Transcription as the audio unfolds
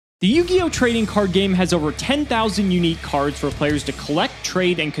The Yu-Gi-Oh! Trading card game has over 10,000 unique cards for players to collect,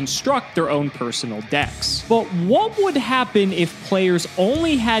 trade, and construct their own personal decks. But what would happen if players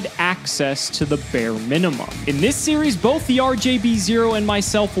only had access to the bare minimum? In this series, both the TheRJB0 and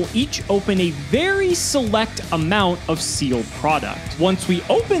myself will each open a very select amount of sealed product. Once we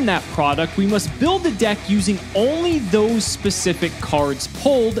open that product, we must build a deck using only those specific cards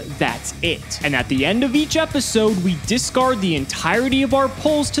pulled. That's it. And at the end of each episode, we discard the entirety of our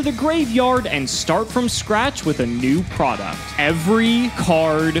pulls to the graveyard and start from scratch with a new product. Every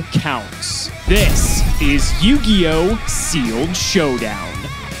card counts. This is Yu-Gi-Oh! Sealed Showdown.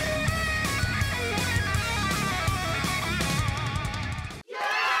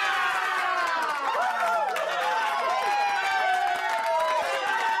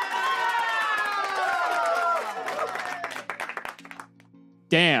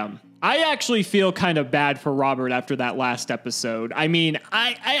 Damn. I actually feel kind of bad for Robert after that last episode. I mean,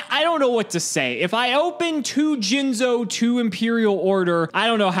 I don't know what to say. If I open 2 Jinzo, 2 Imperial Order, I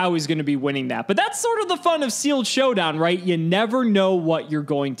don't know how he's going to be winning that. But that's sort of the fun of Sealed Showdown, right? You never know what you're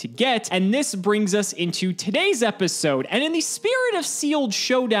going to get. And this brings us into today's episode. And in the spirit of Sealed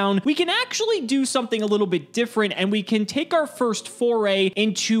Showdown, we can actually do something a little bit different, and we can take our first foray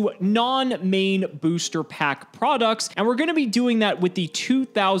into non-main booster pack products. And we're going to be doing that with the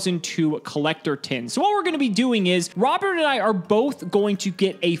 2002 collector tins. So what we're going to be doing is Robert and I are both going to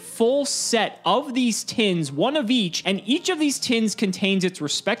get a full set of these tins, one of each, and each of these tins contains its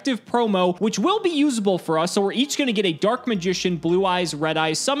respective promo, which will be usable for us. So we're each going to get a Dark Magician, Blue Eyes, Red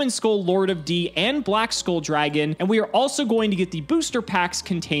Eyes, Summon Skull, Lord of D, and Black Skull Dragon, and we are also going to get the booster packs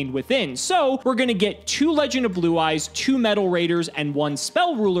contained within. So we're going to get 2 Legend of Blue Eyes, 2 Metal Raiders, and 1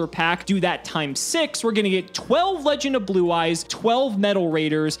 Spell Ruler pack. Do that times 6. We're going to get 12 Legend of Blue Eyes, 12 Metal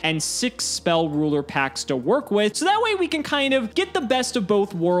Raiders, and 6 Spell Ruler packs to work with. So that way we can kind of get the best of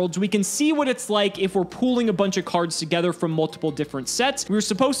both worlds. We can see what it's like if we're pooling a bunch of cards together from multiple different sets. We were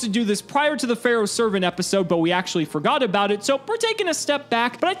supposed to do this prior to the Pharaoh's Servant episode, but we actually forgot about it. So we're taking a step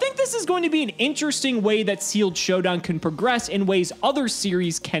back, but I think this is going to be an interesting way that Sealed Showdown can progress in ways other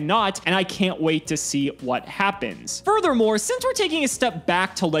series cannot, and I can't wait to see what happens. Furthermore, since we're taking a step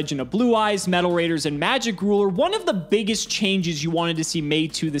back to Legend of Blue Eyes, Metal Raiders, and Magic Ruler, one of the biggest changes you wanted to see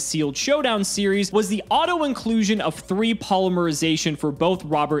made to the Sealed Showdown series was the auto inclusion of 3 polymerization for both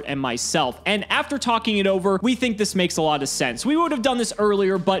Robert and myself. And after talking it over, we think this makes a lot of sense. We would have done this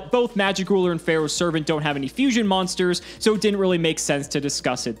earlier, but both Magic Ruler and Pharaoh's Servant don't have any fusion monsters, so it didn't really make sense to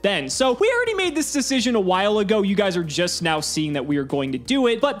discuss it then. So we already made this decision a while ago. You guys are just now seeing that we are going to do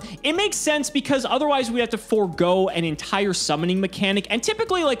it, but it makes sense because otherwise we have to forego an entire summoning mechanic. And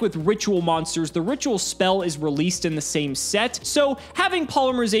typically, like with ritual monsters, the ritual spell is released in the same set. So having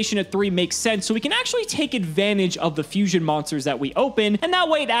polymerization at 3 makes sense, so we can actually take advantage of the fusion monsters that we open, and that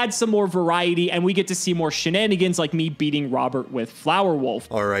way it adds some more variety and we get to see more shenanigans like me beating Robert with Flower Wolf.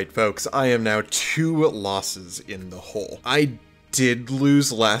 Alright folks, I am now 2 losses in the hole. I did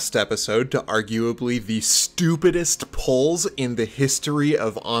lose last episode to arguably the stupidest pulls in the history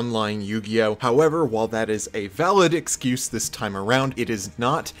of online Yu-Gi-Oh! However, while that is a valid excuse this time around, it is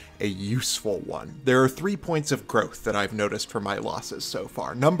not a useful one. There are 3 points of growth that I've noticed from my losses so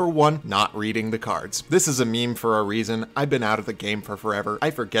far. Number 1, not reading the cards. This is a meme for a reason. I've been out of the game for forever.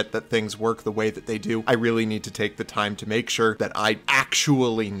 I forget that things work the way that they do. I really need to take the time to make sure that I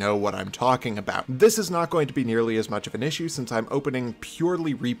actually know what I'm talking about. This is not going to be nearly as much of an issue since I'm opening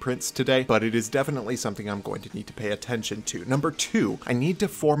purely reprints today, but it is definitely something I'm going to need to pay attention to. Number 2, I need to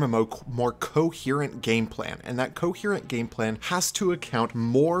form a more coherent game plan, and that coherent game plan has to account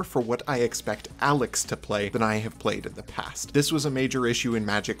more for what I expect Alex to play than I have played in the past. This was a major issue in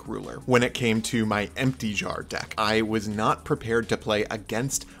Magic Ruler when it came to my empty jar deck. I was not prepared to play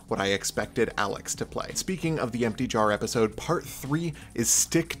against what I expected Alex to play. Speaking of the empty jar episode, part 3 is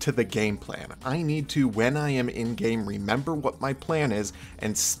stick to the game plan. I need to, when I am in game, remember what my plan is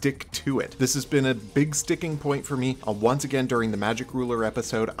and stick to it. This has been a big sticking point for me. Once again, during the Magic Ruler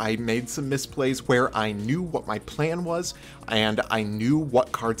episode, I made some misplays where I knew what my plan was and I knew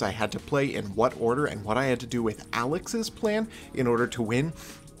what cards I had to play in what order and what I had to do with Alex's plan in order to win,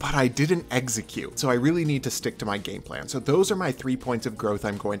 but I didn't execute. So I really need to stick to my game plan. So those are my 3 points of growth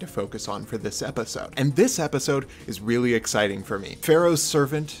I'm going to focus on for this episode. And this episode is really exciting for me. Pharaoh's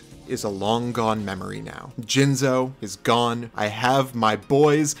Servant is a long gone memory now. Jinzo is gone. I have my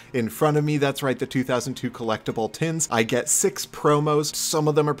boys in front of me. That's right, the 2002 collectible tins. I get 6 promos. Some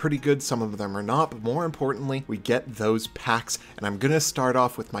of them are pretty good, some of them are not, but more importantly, we get those packs, and I'm gonna start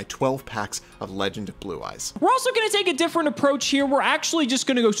off with my 12 packs of Legend of Blue Eyes. We're also gonna take a different approach here. We're actually just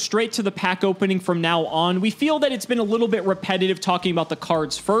gonna go straight to the pack opening from now on. We feel that it's been a little bit repetitive talking about the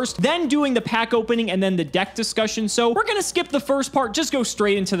cards first, then doing the pack opening, and then the deck discussion. So we're gonna skip the first part, just go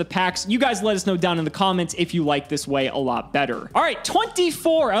straight into the packs. You guys let us know down in the comments if you like this way a lot better. All right,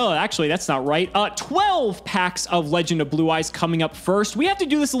 24, oh, actually, that's not right. 12 packs of Legend of Blue Eyes coming up first. We have to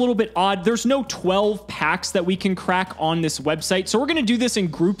do this a little bit odd. There's no 12 packs that we can crack on this website, so we're gonna do this in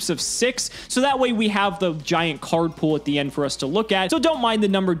groups of 6, so that way we have the giant card pool at the end for us to look at. So don't mind the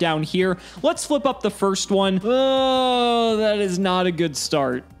number down here. Let's flip up the first one. Oh, that is not a good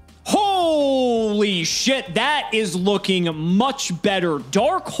start. Holy shit, that is looking much better.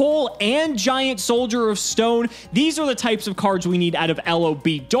 Dark Hole and Giant Soldier of Stone. These are the types of cards we need out of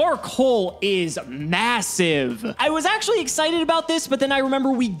LOB. Dark Hole is massive. I was actually excited about this, but then I remember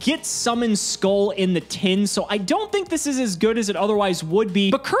we get Summon Skull in the tin, so I don't think this is as good as it otherwise would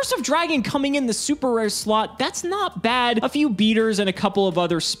be. But Curse of Dragon coming in the super rare slot, that's not bad. A few beaters and a couple of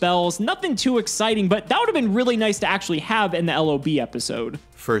other spells. Nothing too exciting, but that would have been really nice to actually have in the LOB episode.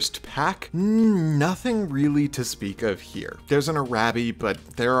 First pack, nothing really to speak of here. There's an Arabi, but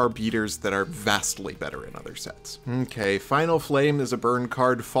there are beaters that are vastly better in other sets. Okay, Final Flame is a burn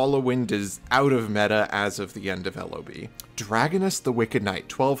card. Follow Wind is out of meta as of the end of LOB. Dragonus the Wicked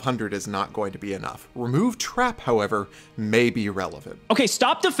Knight, 1200 is not going to be enough. Remove Trap, however, may be relevant. Okay,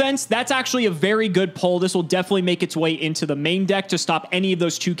 Stop Defense, that's actually a very good pull. This will definitely make its way into the main deck to stop any of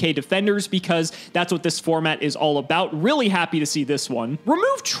those 2K defenders because that's what this format is all about. Really happy to see this one.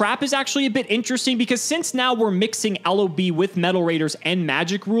 Remove Trap is actually a bit interesting because since now we're mixing LOB with Metal Raiders and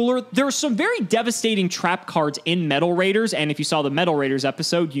Magic Ruler, there are some very devastating trap cards in Metal Raiders, and if you saw the Metal Raiders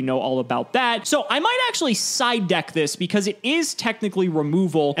episode, you know all about that. So I might actually side deck this because it is technically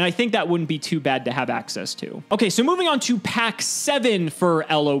removal, and I think that wouldn't be too bad to have access to. Okay, so moving on to pack 7 for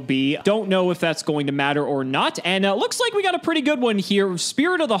LOB. Don't know if that's going to matter or not, and looks like we got a pretty good one here.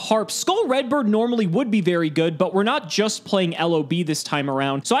 Spirit of the Harp. Skull Redbird normally would be very good, but we're not just playing LOB this time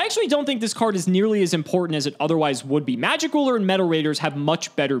around, so I actually don't think this card is nearly as important as it otherwise would be. Magic Ruler and Metal Raiders have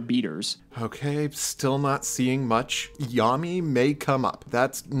much better beaters. Okay, still not seeing much. Yami may come up.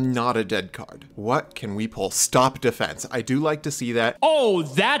 That's not a dead card. What can we pull? Stop Defense. I do like to see that. Oh,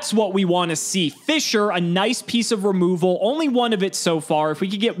 that's what we want to see. Fisher, a nice piece of removal. Only one of it so far. If we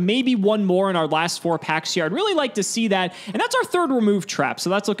could get maybe one more in our last 4 packs here, I'd really like to see that. And that's our 3rd remove trap, so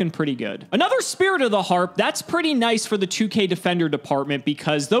that's looking pretty good. Another Spirit of the Harp. That's pretty nice for the 2K defender department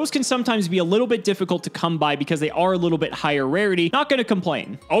because those can sometimes be a little bit difficult to come by because they are a little bit higher rarity. Not going to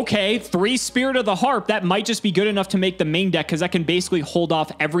complain. Okay, 3 Spirit of the Harp. That might just be good enough to make the main deck because that can basically hold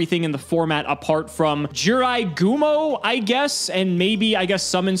off everything in the format apart from Jirai Gumo, I guess, and maybe, I guess,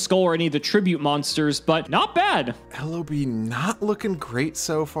 Summon Skull or any of the tribute monsters, but not bad. LOB not looking great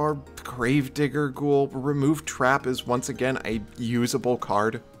so far. Gravedigger Ghoul. Remove Trap is once again a usable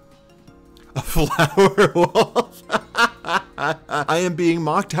card. A Flower Wolf. I am being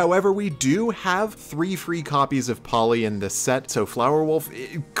mocked. However, we do have 3 free copies of Poly in this set, so Flower Wolf,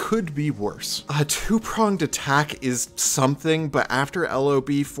 it could be worse. A 2-pronged attack is something, but after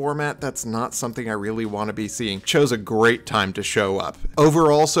LOB format, that's not something I really want to be seeing. Chose a great time to show up.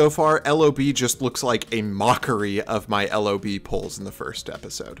 Overall, so far, LOB just looks like a mockery of my LOB pulls in the first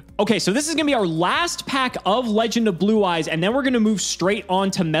episode. Okay, so this is going to be our last pack of Legend of Blue Eyes, and then we're going to move straight on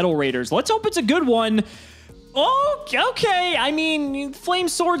to Metal Raiders. Let's hope it's a good one. Oh, okay. I mean, Flame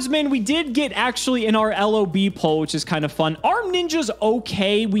Swordsman, we did get actually in our LOB poll, which is kind of fun. Arm Ninja's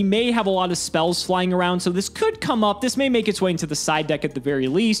okay. We may have a lot of spells flying around, so this could come up. This may make its way into the side deck at the very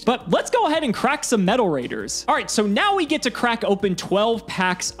least, but let's go ahead and crack some Metal Raiders. All right, so now we get to crack open 12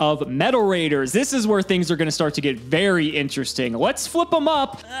 packs of Metal Raiders. This is where things are going to start to get very interesting. Let's flip them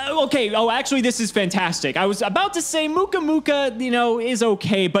up. Okay. Oh, actually, this is fantastic. I was about to say Muka Muka, you know, is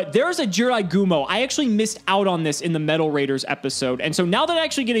okay, but there's a Jirai Gumo. I actually missed out on this in the Metal Raiders episode, and so now that I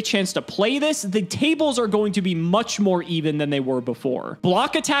actually get a chance to play this, the tables are going to be much more even than they were before.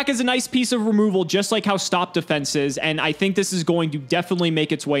 Block Attack is a nice piece of removal, just like how Stop Defense is, and I think this is going to definitely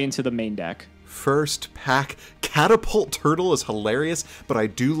make its way into the main deck. first pack. Catapult Turtle is hilarious, but I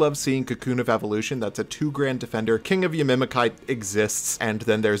do love seeing Cocoon of Evolution. That's a 2 grand defender. King of Yamimikite exists, and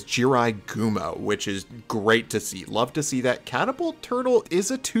then there's Jiraiya, which is great to see. Love to see that. Catapult Turtle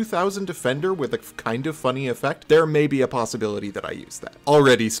is a 2000 defender with a kind of funny effect. There may be a possibility that I use that.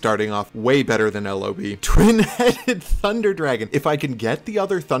 Already starting off way better than LOB. Twin-headed Thunder Dragon. If I can get the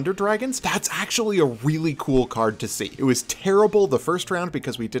other Thunder Dragons, that's actually a really cool card to see. It was terrible the first round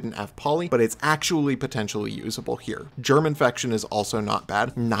because we didn't have Poly, but it's actually potentially usable here. Germ Infection is also not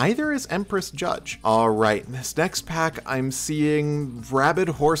bad. Neither is Empress Judge. All right, this next pack, I'm seeing Rabid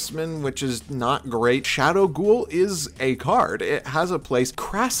Horseman, which is not great. Shadow Ghoul is a card. It has a place.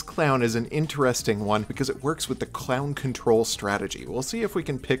 Crass Clown is an interesting one because it works with the clown control strategy. We'll see if we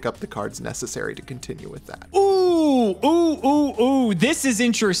can pick up the cards necessary to continue with that. Ooh, this is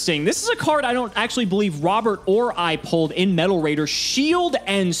interesting. This is a card I don't actually believe Robert or I pulled in Metal Raider, Shield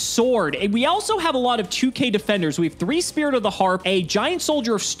and Sword. And we also have a lot of 2K defenders. We have 3 Spirit of the Harp, a Giant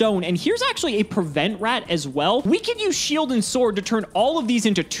Soldier of Stone, and here's actually a Prevent Rat as well. We could use Shield and Sword to turn all of these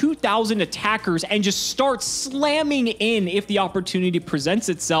into 2000 attackers and just start slamming in if the opportunity presents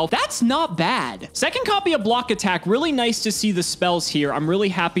itself. That's not bad. Second copy of Block Attack, really nice to see the spells here. I'm really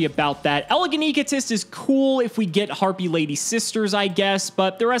happy about that. Elegant Egotist is cool if we get Harpy Lady Sisters, I guess,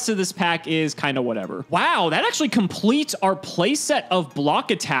 but the rest of this pack is kind of whatever. Wow, that actually completes our playset of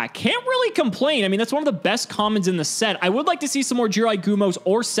Block Attack. Can't really complain. I mean, that's one of the best commons in the set. I would like to see some more Jiraiya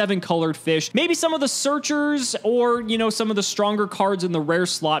or 7-colored fish. Maybe some of the Searchers or, you know, some of the stronger cards in the rare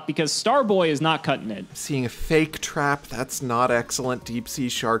slot because Starboy is not cutting it. Seeing a Fake Trap, that's not excellent. Deep Sea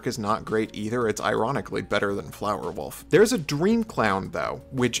Shark is not great either. It's ironically better than Flower Wolf. There's a Dream Clown, though,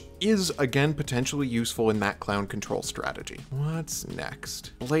 which is, again, potentially useful in that clown control strategy. What's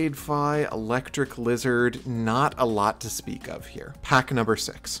next? Bladefly, Electric Lizard, not a lot to speak of here. Pack number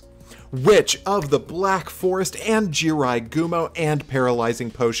 6. Which of the Black Forest and Jiraiya and Paralyzing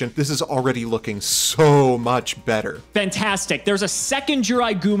Potion? This is already looking so much better. Fantastic. There's a second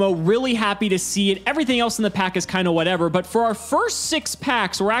Jiraiya. Really happy to see it. Everything else in the pack is kind of whatever, but for our first 6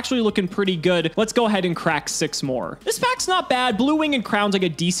 packs, we're actually looking pretty good. Let's go ahead and crack 6 more. This pack's not bad. Blue Wing and Crown's like a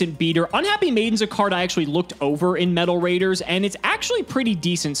decent beater. Unhappy Maiden's a card I actually looked over in Metal Raiders, and it's actually pretty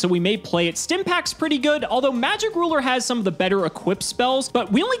decent, so we may play it. Stim Pack's pretty good, although Magic Ruler has some of the better equip spells,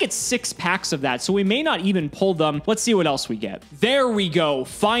 but we only get 6 packs of that, so we may not even pull them. Let's see what else we get. There we go.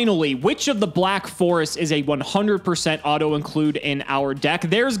 Finally, which of the Black Forest is a 100% auto include in our deck?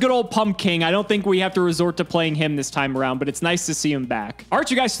 There's good old Pumpkin. I don't think we have to resort to playing him this time around, but it's nice to see him back. All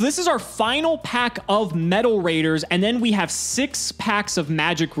right, you guys, so this is our final pack of Metal Raiders, and then we have 6 packs of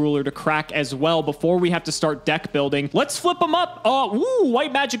Magic Ruler to crack as well before we have to start deck building. Let's flip them up.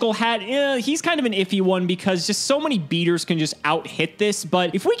 White Magical Hat. He's kind of an iffy one because just so many beaters can just out-hit this,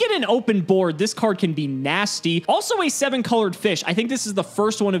 but if we get an open board, this card can be nasty. Also a 7-colored fish. I think this is the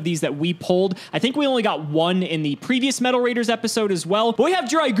first one of these that we pulled. I think we only got one in the previous Metal Raiders episode as well, but we have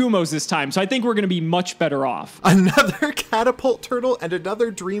Jiraiya this time, so I think we're going to be much better off. Another Catapult Turtle and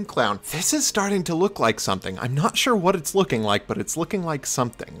another Dream Clown. This is starting to look like something. I'm not sure what it's looking like, but it's looking like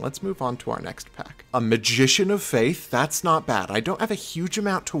something. Let's move on to our next pack. A Magician of Faith. That's not bad. I don't have a huge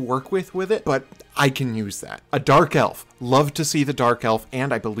amount to work with it, but I can use that. A Dark Elf. Love to see the Dark Elf,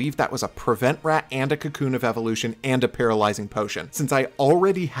 and I believe that was a Prevent Rat and a Cocoon of Evolution and a Paralyzing Potion. Since I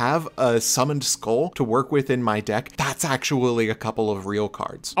already have a Summoned Skull to work with in my deck, that's actually a couple of real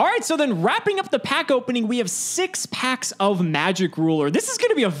cards. All right, so then wrapping up the pack opening, we have 6 packs of Magic Ruler. This is going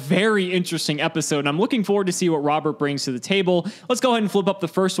to be a very interesting episode, and I'm looking forward to see what Robert brings to the table. Let's go ahead and flip up the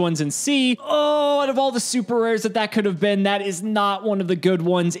first ones and see. Oh, out of all the super rares that could have been, that is not one of the good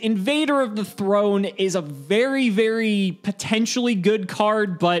ones. Invader of the Throne is a very, very potentially good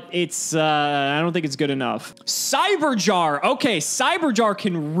card, but it's, I don't think it's good enough. Cyberjar. Okay, Cyberjar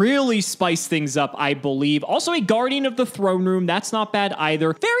can really spice things up, I believe. Also a Guardian of the Throne Room. That's not bad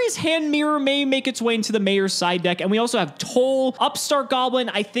either. Fairy's Hand Mirror may make its way into the Mayor's side deck, and we also have Toll, Upstart Goblin.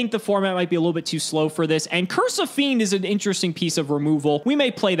 I think the format might be a little bit too slow for this, and Curse of Fiend is an interesting piece of removal. We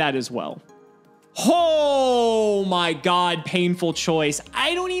may play that as well. Oh my god, painful choice.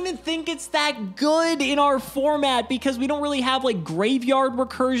 I don't even think it's that good in our format because we don't really have like graveyard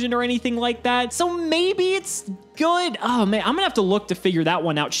recursion or anything like that. So maybe it's good. Oh man, I'm gonna have to look to figure that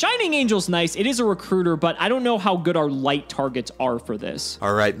one out. Shining Angel's nice. It is a recruiter, but I don't know how good our light targets are for this.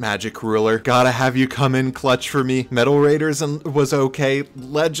 All right, Magic Ruler. Gotta have you come in clutch for me. Metal Raiders was okay.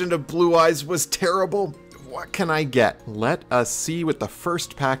 Legend of Blue Eyes was terrible. What can I get? Let us see with the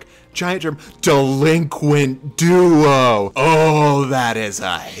first pack. Giant Germ, Delinquent Duo. Oh, that is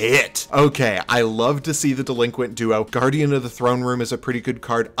a hit. Okay, I love to see the Delinquent Duo. Guardian of the Throne Room is a pretty good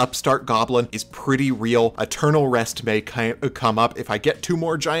card. Upstart Goblin is pretty real. Eternal Rest may come up if I get 2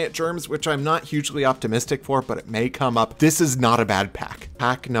 more Giant Germs, which I'm not hugely optimistic for, but it may come up. This is not a bad pack.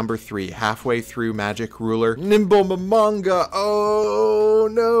 Pack number 3, halfway through Magic Ruler. Nimble Mamanga. Oh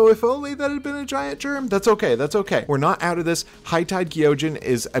no, if only that had been a Giant Germ. That's okay, that's okay. We're not out of this. High Tide Gyojin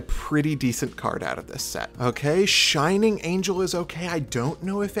is a pretty decent card out of this set. Okay, Shining Angel is okay. I don't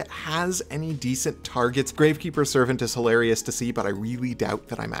know if it has any decent targets. Gravekeeper Servant is hilarious to see, but I really doubt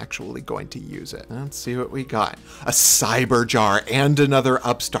that I'm actually going to use it. Let's see what we got. A Cyber Jar and another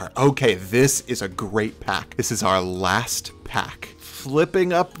Upstart. Okay, this is a great pack. This is our last pack.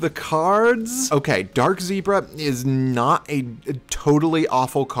 Flipping up the cards. Okay, Dark Zebra is not a totally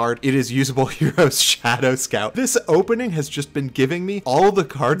awful card. It is usable Heroes Shadow Scout. This opening has just been giving me all the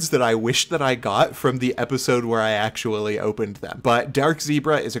cards that I wish that I got from the episode where I actually opened them. But Dark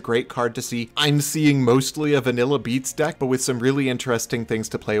Zebra is a great card to see. I'm seeing mostly a vanilla Beats deck, but with some really interesting things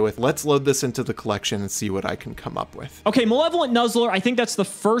to play with. Let's load this into the collection and see what I can come up with. Okay, Malevolent Nuzzler, I think that's the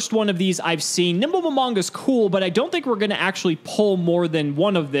first one of these I've seen. Nimble Mamanga's cool, but I don't think we're going to actually pull more than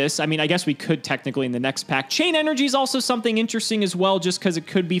one of this. I mean, I guess we could technically in the next pack. Chain Energy is also something interesting as well, just because it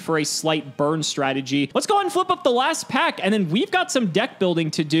could be for a slight burn strategy. Let's go ahead and flip up the last pack, and then we've got some deck building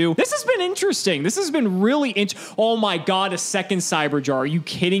to do. This has been interesting. This has been really oh my god, a second Cyber Jar. Are you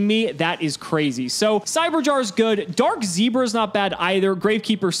kidding me? That is crazy. So Cyber Jar is good. Dark Zebra is not bad either.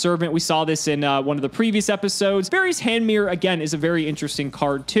 Gravekeeper Servant, we saw this in one of the previous episodes. Barry's Hand Mirror, again, is a very interesting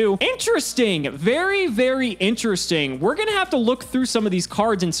card too. Interesting. Very, very interesting. We're gonna have to look through some of these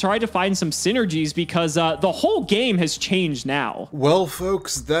cards and try to find some synergies because the whole game has changed now. Well,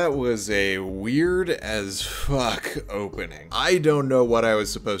 folks, that was a weird as fuck opening. I don't know what I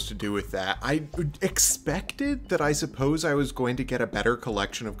was supposed to do with that. I expected that I suppose I was going to get a better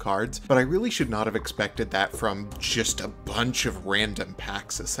collection of cards, but I really should not have expected that from just a bunch of random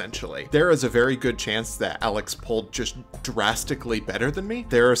packs, essentially. There is a very good chance that Alex pulled just drastically better than me.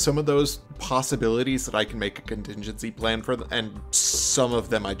 There are some of those possibilities that I can make a contingency plan for, and some of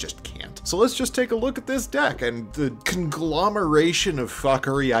them I just can't. So let's just take a look at this deck and the conglomeration of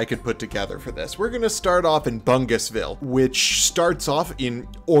fuckery I could put together for this. We're gonna start off in Bungusville, which starts off in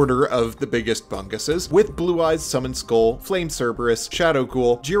order of the biggest Bunguses, with Blue Eyes, Summon Skull, Flame Cerberus, Shadow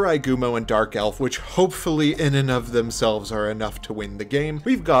Ghoul, Jirai Gumo, and Dark Elf, which hopefully in and of themselves are enough to win the game.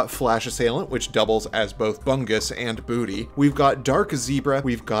 We've got Flash Assailant, which doubles as both Bungus and Booty. We've got Dark Zebra.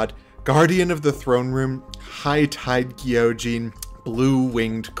 We've got Guardian of the Throne Room, High Tide Gyojin, Blue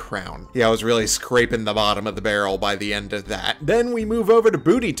Winged Crown. Yeah, I was really scraping the bottom of the barrel by the end of that. Then we move over to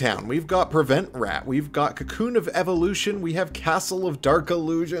Booty Town. We've got Prevent Rat, we've got Cocoon of Evolution, we have Castle of Dark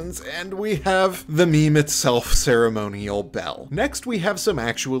Illusions, and we have the meme itself, Ceremonial Bell. Next, we have some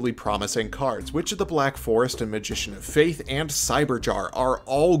actually promising cards. Witch of the Black Forest and Magician of Faith and Cyber Jar are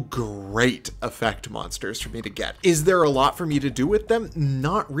all great effect monsters for me to get. Is there a lot for me to do with them?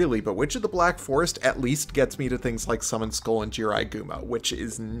 Not really, but Witch of the Black Forest at least gets me to things like Summon Skull and Jirai Gumo, which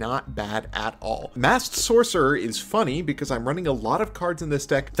is not bad at all. Masked Sorcerer is funny because I'm running a lot of cards in this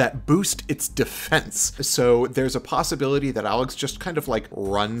deck that boost its defense. So there's a possibility that Alex just kind of like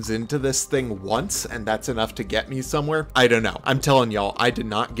runs into this thing once and that's enough to get me somewhere. I don't know. I'm telling y'all, I did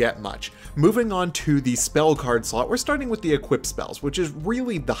not get much. Moving on to the spell card slot, we're starting with the equip spells, which is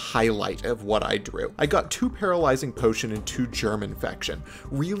really the highlight of what I drew. I got 2 Paralyzing Potion and 2 Germ Infection.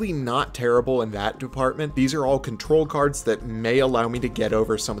 Really not terrible in that department. These are all control cards that may allow me to get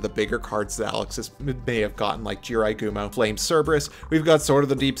over some of the bigger cards that Alex may have gotten, like Jirai Gumo, Flame Cerberus. We've got Sword of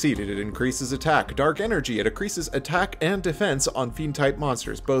the Deep-Seated. It increases attack. Dark Energy. It increases attack and defense on fiend-type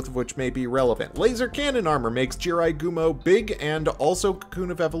monsters, both of which may be relevant. Laser Cannon Armor makes Jirai Gumo big and also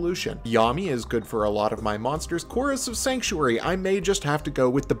Cocoon of Evolution. Yami is good for a lot of my monsters. Chorus of Sanctuary. I may just have to go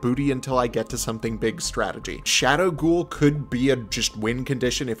with the booty until I get to something big strategy. Shadow Ghoul could be a just win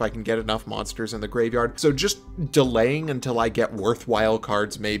condition if I can get enough monsters in the graveyard, so just delaying until I get worthwhile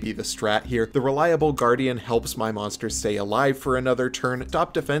cards may be the strat here. The Reliable Guardian helps my monsters stay alive for another turn.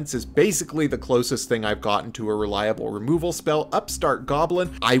 Stop Defense is basically the closest thing I've gotten to a reliable removal spell. Upstart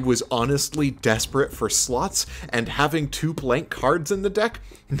Goblin. I was honestly desperate for slots, and having 2 blank cards in the deck,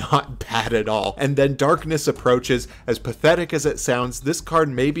 not bad at all. And then Darkness Approaches. As pathetic as it sounds, this card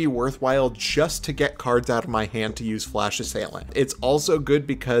may be worthwhile just to get cards out of my hand to use Flash Assailant. It's also good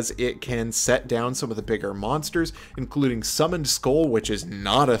because it can set down some of the bigger monsters, including Summon Diamond Skull, which is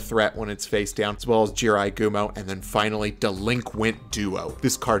not a threat when it's face down, as well as Jirai Gumo, and then finally Delinquent Duo.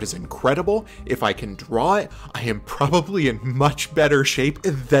 This card is incredible. If I can draw it, I am probably in much better shape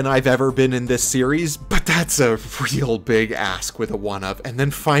than I've ever been in this series, but that's a real big ask with a 1-of. And then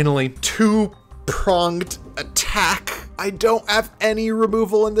finally, two-pronged attack. I don't have any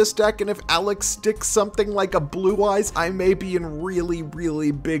removal in this deck, and if Alex sticks something like a Blue Eyes, I may be in really,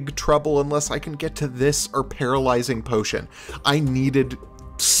 really big trouble unless I can get to this or Paralyzing Potion. I needed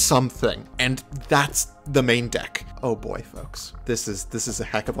something, and that's the main deck. Oh boy, folks, this is a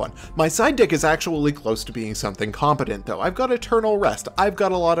heck of one. My side deck is actually close to being something competent, though. I've got Eternal Rest. I've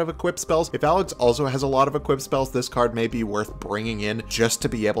got a lot of equip spells. If Alex also has a lot of equip spells, this card may be worth bringing in just to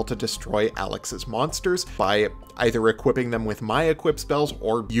be able to destroy Alex's monsters by either equipping them with my equip spells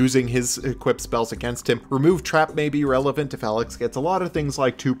or using his equip spells against him. Remove Trap may be relevant if Alex gets a lot of things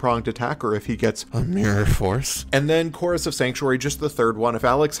like two-pronged attack, or if he gets a Mirror Force. And then Chorus of Sanctuary, just the third one. If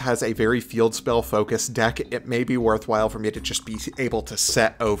Alex has a very field spell focused deck, it may be worthwhile for me to just be able to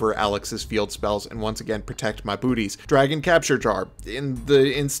set over Alex's field spells and once again protect my booties. Dragon Capture Jar. In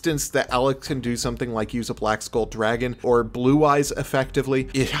the instance that Alex can do something like use a Black Skull Dragon or Blue Eyes effectively,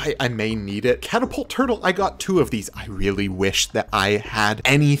 I may need it. Catapult Turtle, I got 2 of these. I really wish that I had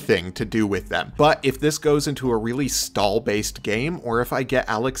anything to do with them. But if this goes into a really stall-based game, or if I get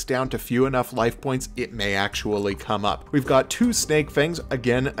Alex down to few enough life points, it may actually come up. We've got 2 Snake Fangs,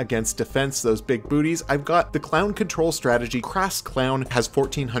 again against defense, those big booties. I've got the Clown Control strategy. Crass Clown has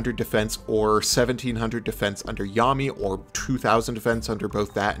 1400 defense or 1700 defense under Yami, or 2000 defense under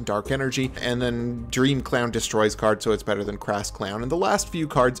both that and Dark Energy. And then Dream Clown destroys cards, so it's better than Crass Clown. And the last few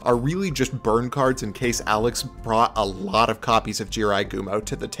cards are really just burn cards in case Alex brought a lot of copies of Jirai Gumo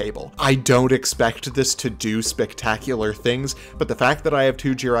to the table. I don't expect this to do spectacular things, but the fact that I have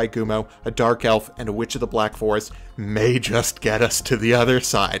 2 Jirai Gumo, a Dark Elf, and a Witch of the Black Forest may just get us to the other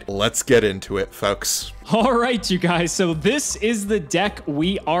side. Let's get into it, folks. All right, you guys, so this is the deck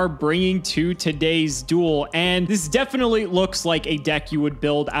we are bringing to today's duel, and this definitely looks like a deck you would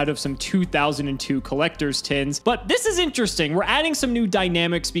build out of some 2002 collector's tins, but this is interesting. We're adding some new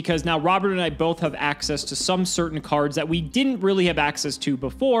dynamics because now Robert and I both have access to some certain cards that we didn't really have access to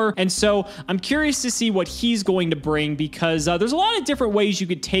before, and so I'm curious to see what he's going to bring because there's a lot of different ways you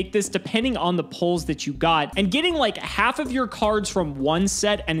could take this depending on the pulls that you got, and getting like half of your cards from one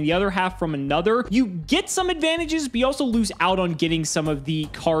set and the other half from another, you get some advantages, but you also lose out on getting some of the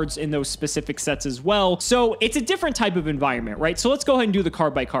cards in those specific sets as well. So it's a different type of environment, right? So let's go ahead and do the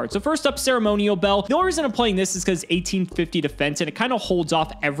card by card. So first up, Ceremonial Bell. The only reason I'm playing this is because 1850 defense, and it kind of holds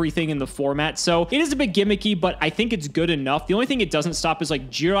off everything in the format. So it is a bit gimmicky, but I think it's good enough. The only thing it doesn't stop is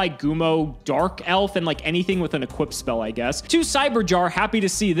like Jirai Gumo, Dark Elf, and like anything with an equip spell, I guess. 2 Cyber Jar. Happy to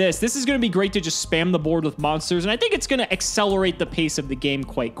see this. This is going to be great to just spam the board with monsters, and I think it's going to accelerate the pace of the game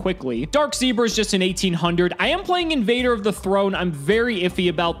quite quickly. Dark Zebra is just an 1800. I am playing Invader of the Throne. I'm very iffy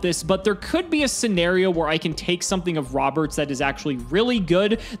about this, but there could be a scenario where I can take something of Robert's that is actually really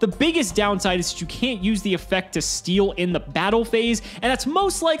good. The biggest downside is that you can't use the effect to steal in the battle phase, and that's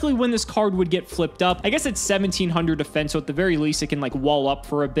most likely when this card would get flipped up. I guess it's 1700 defense, so at the very least it can like wall up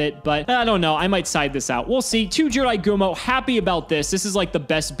for a bit, but I don't know. I might side this out. We'll see. 2 Jirai Gumo. Happy about this. This is like the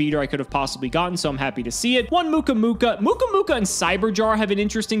best beater I could have possibly gotten, so I'm happy to see it. 1 Cimoooooooo. Cimoooooooo and Cyber Jar have an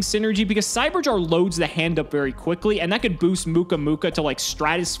interesting synergy because Cyber Jar loads the hand up very quickly, and that could boost Cimoooooooo to like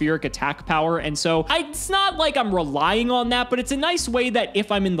stratospheric attack power, and so it's not like I'm relying on that, but it's a nice way that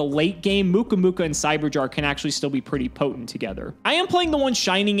if I'm in the late game, Cimoooooooo and Cyber Jar can actually still be pretty potent together. I am playing the 1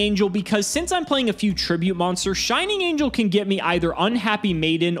 Shining Angel because since I'm playing a few tribute monsters, Shining Angel can get me either Unhappy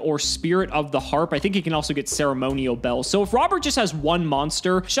Maiden or Spirit of the Harp. I think it can also get Ceremonial Bell. So if Robert just has 1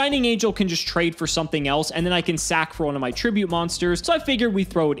 monster, Shining Angel can just trade for something else, and then I can sack for one of my tribute monsters. So I figured we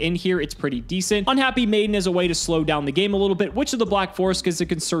throw it in here. It's pretty decent. Unhappy Maiden is a way to slow down the game a little bit. Witch of the Black Forest because it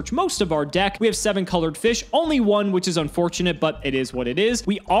can search most of our deck. We have 7 colored fish, only 1, which is unfortunate, but it is what it is.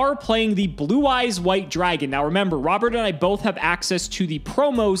 We are playing the Blue Eyes White Dragon. Now remember, Robert and I both have access to the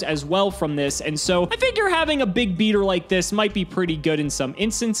promos as well from this, and so I figure having a big beater like this might be pretty good in some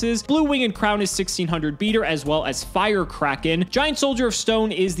instances. Blue Winged Crown is 1600 beater, as well as Fire Kraken. Giant Soldier of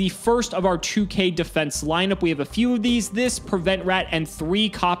Stone is the first of our 2K defense lineup. We have a few of these, this, Prevent Rat, and 3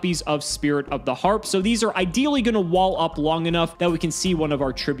 copies of Spirit of the Heart. sharp, so these are ideally going to wall up long enough that we can see one of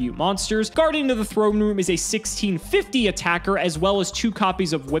our tribute monsters. Guardian of the Throne Room is a 1650 attacker, as well as 2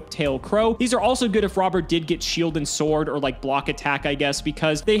 copies of Whiptail Crow. These are also good if Robert did get shield and sword, or like block attack, I guess,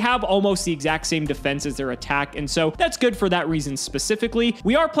 because they have almost the exact same defense as their attack, and so that's good for that reason specifically.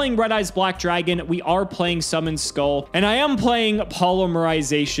 We are playing Red Eyes Black Dragon, we are playing Summon Skull, and I am playing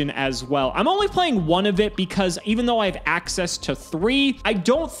Polymerization as well. I'm only playing one of it because even though I have access to 3, I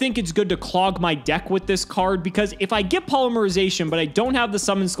don't think it's good to clog my deck with this card, because if I get Polymerization but I don't have the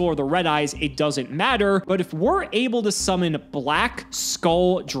Summon Skull or the Red Eyes, it doesn't matter. But if we're able to summon Black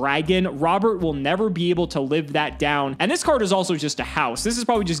Skull Dragon, Robert will never be able to live that down. And this card is also just a house. This is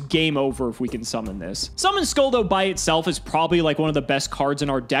probably just game over if we can summon this. Summon Skull, though, by itself is probably like one of the best cards in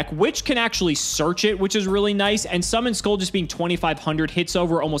our deck, which can actually search it, which is really nice. And Summon Skull just being 2500 hits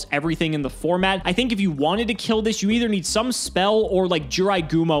over almost everything in the format. I think if you wanted to kill this, you either need some spell or like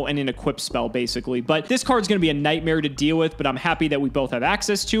Jiraigumo and an equip spell, basically. But this card's going to be a nightmare to deal with, but I'm happy that we both have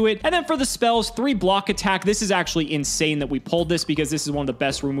access to it. And then for the spells, 3 block attack. This is actually insane that we pulled this, because this is one of the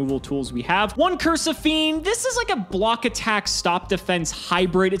best removal tools we have. 1 Curse of Fiend. This is like a block attack stop defense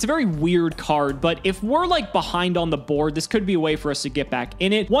hybrid. It's a very weird card, but if we're like behind on the board, this could be a way for us to get back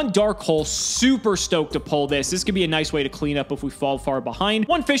in it. 1 Dark Hole. Super stoked to pull this. This could be a nice way to clean up if we fall far behind.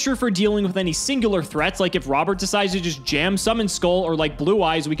 1 Fissure for dealing with any singular threats. Like if Robert decides to just jam Summon Skull or like Blue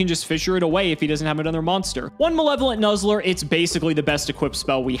Eyes, we can just fissure it away if he doesn't have another monster. 1 Malevolent Nuzzler. It's basically the best equipped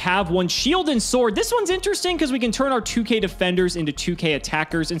spell we have. 1 Shield and Sword. This one's interesting because we can turn our 2k defenders into 2k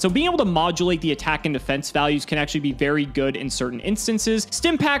attackers, and so being able to modulate the attack and defense values can actually be very good in certain instances.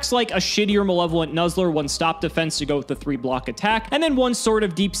 Stim packs like a shittier Malevolent Nuzzler, 1 stop defense to go with the 3 block attack, and then 1 Sword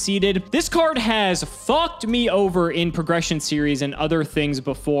of Deep-Seated. This card has fucked me over in Progression Series and other things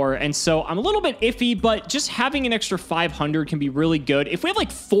before, and so I'm a little bit iffy, but just having an extra 500 can be really good. If we have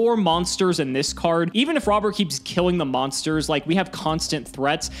like 4 monsters in this card, even if Robert keeps killing the monsters, like we have constant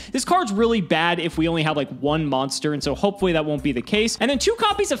threats, this card's really bad if we only have like 1 monster, and so hopefully that won't be the case. And then 2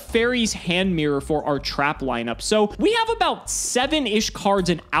 copies of Fairy's Hand Mirror for our trap lineup. So we have about 7-ish cards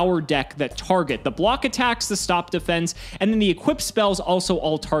in our deck that target the block attacks, the stop defense, and then the equip spells also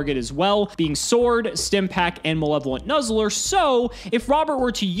all target as well, being Sword, Stim Pack, and Malevolent Nuzzler. So if Robert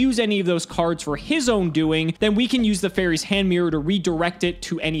were to use any of those cards for his own doing, then we can use the Fairy's Hand Mirror to redirect it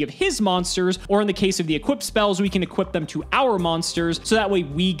to any of his monsters, or in the case of the equip spells, we can equip them to our monsters, so that way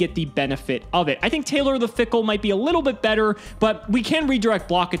we get the benefit of it. I think Taylor the Fickle might be a little bit better, but we can redirect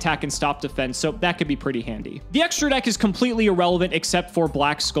block attack and stop defense, so that could be pretty handy. The extra deck is completely irrelevant except for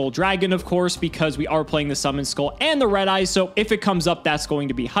Black Skull Dragon, of course, because we are playing the Summon Skull and the Red Eyes, so if it comes up, that's going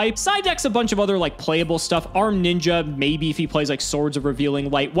to be hype. Side deck's a bunch of other like playable stuff. Arm Ninja, maybe if he plays like Swords of Revealing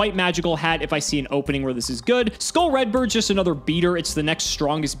Light. White Magical Hat if I see an opening where this is good. Skull Redbird's just another beater. It's the next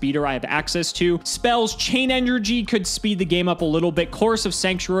strongest beater I have access to. Spells, Chain Energy could speed the game up a little bit. Chorus of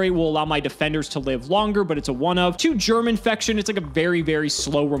Sanctuary will allow my defenders to live longer, but it's a 1-of. 2 Germ Infection. It's like a very, very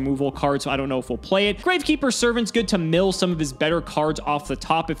slow removal card, so I don't know if we'll play it. Gravekeeper Servant's good to mill some of his better cards off the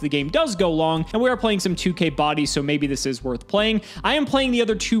top if the game does go long, and we are playing some 2k bodies, so maybe this is worth playing. I am playing the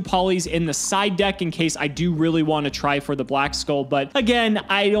other 2 polys in the side deck in case I do really want to try for the Black Skull, but again,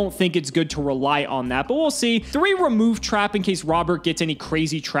 I don't think it's good to rely on that, but we'll see. 3 Remove Trap in case Robert gets any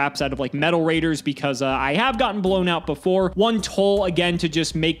crazy traps out of like Metal Raiders, because I have gotten blown out before. 1 Toll, again, to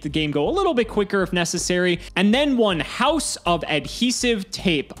just make the game go a little bit quicker if necessary, and then 1 House of Adhesive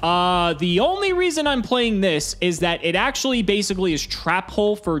Tape. The only reason I'm playing this is that it actually basically is Trap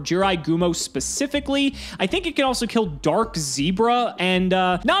Hole for Jiraigumo specifically. I think it can also kill Dark Zebra, and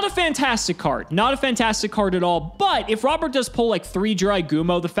not a fantastic card. Not a fantastic card at all, but if Robert does pull like 3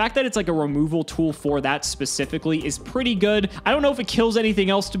 Jiraigumo, the fact that it's like a removal tool for that specifically is pretty good. I don't know if it kills anything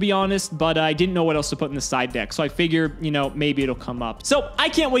else, to be honest, but I didn't know what else to put in the side deck, so I figure, you know, maybe it'll come up. So I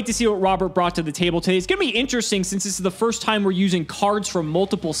can't wait to see what Robert brought to the table today. It's gonna be interesting since this is the first time we're using cards from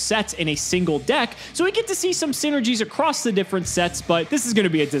multiple sets in a single deck, so we get to see some synergies across the different sets, but this is gonna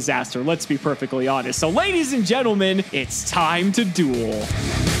be a disaster, let's be perfectly honest. So ladies and gentlemen, it's time to duel.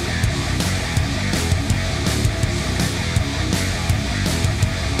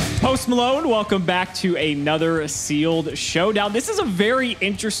 Post Malone, welcome back to another sealed showdown. This is a very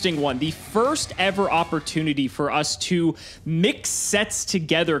interesting one. The first ever opportunity for us to mix sets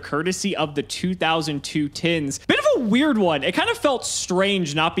together courtesy of the 2002 tins. Bit of a weird one. It kind of felt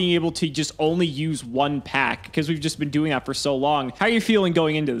strange not being able to just only use 1 pack because we've just been doing that for so long. How are you feeling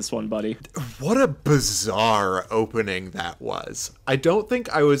going into this one, buddy? What a bizarre opening that was. I don't think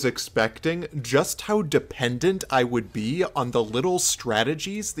I was expecting just how dependent I would be on the little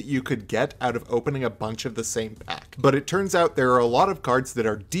strategies that you could get out of opening a bunch of the same pack. But it turns out there are a lot of cards that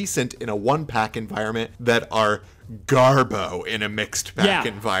are decent in a one-pack environment that are garbo in a mixed pack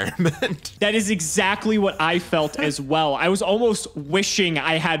environment. That is exactly what I felt as well. I was almost wishing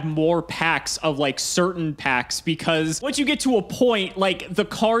I had more packs of like certain packs, because once you get to a point, like the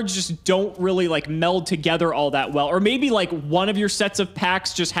cards just don't really like meld together all that well. Or maybe like one of your sets of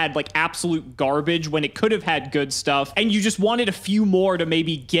packs just had like absolute garbage when it could have had good stuff, and you just wanted a few more to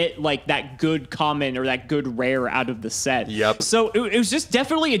maybe get like that good common or that good rare out of the set. Yep. So it was just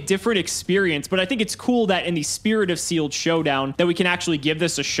definitely a different experience, but I think it's cool that in the spirit of sealed showdown that we can actually give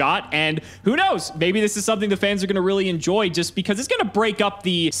this a shot. And who knows, maybe this is something the fans are going to really enjoy, just because it's going to break up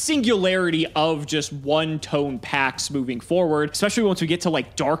the singularity of just one tone packs moving forward, especially once we get to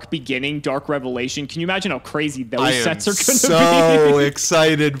like dark beginning, dark revelation. Can you imagine how crazy those sets are going to be? I am so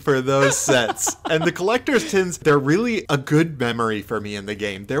excited for those sets. And the collector's tins, they're really a good memory for me in the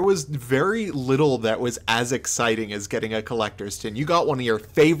game. There was very little that was as exciting as getting a collector's tin. You got one of your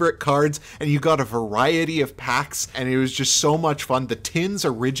favorite cards and you got a variety of packs, and it was just so much fun. The tins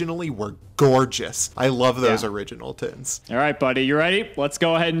originally were gorgeous. I love those original tins. All right, buddy, you ready? Let's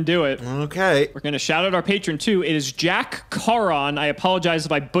go ahead and do it. Okay. We're going to shout out our patron too. It is Jack Caron. I apologize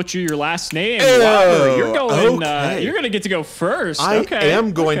if I butcher your last name. Oh, you're going. okay. You're going to get to go first. I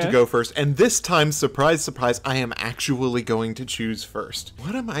am going to go first, and this time, surprise, surprise, I am actually going to choose first.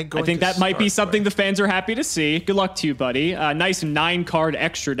 What am I going to I think that might be something with? the fans are happy to see. Good luck to you, buddy. Nice 9-card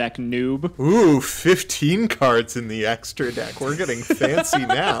extra deck, noob. Ooh, 15 cards in the extra deck. We're getting fancy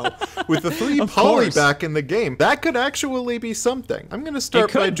now. With the 3 poly back in the game, that could actually be something. I'm going to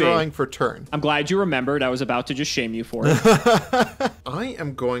start by drawing for turn. I'm glad you remembered. I was about to just shame you for it. I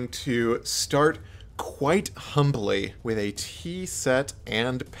am going to start quite humbly with a tea set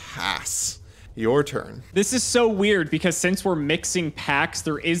and pass. Your turn. This is so weird because since we're mixing packs,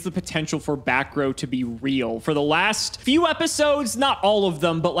 there is the potential for back row to be real. For the last few episodes, not all of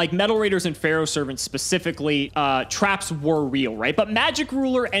them, but like Metal Raiders and Pharaoh Servants specifically, traps were real, right? But Magic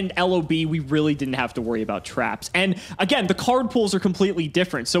Ruler and LOB, we really didn't have to worry about traps. And again, the card pools are completely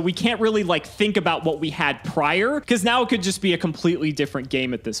different, so we can't really like think about what we had prior, because now it could just be a completely different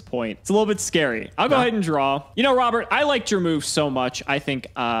game at this point. It's a little bit scary. I'll go ahead and draw. You know, Robert, I liked your move so much. I think,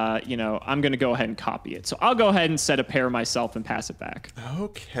 you know, I'm going to go ahead and copy it. So I'll go ahead and set a pair myself and pass it back.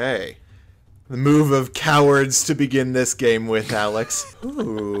 Okay. The move of cowards to begin this game with, Alex.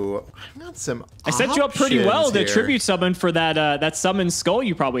 Ooh, I've got some I set you up pretty well here. to tribute summon for that summon skull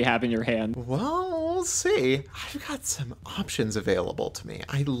you probably have in your hand. Well, we'll see. I've got some options available to me.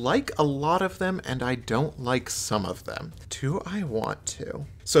 I like a lot of them, and I don't like some of them. Do I want to?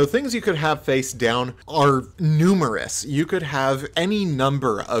 So things you could have face down are numerous. You could have any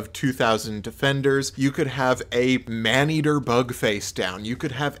number of 2,000 defenders. You could have a man-eater bug face down. You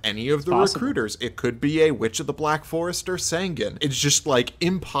could have any of the recruiters. It could be a Witch of the Black Forest or Sanguine. It's just like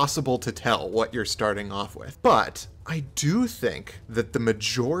impossible to tell what you're starting off with. But I do think that the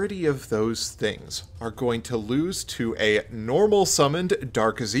majority of those things are going to lose to a normal summoned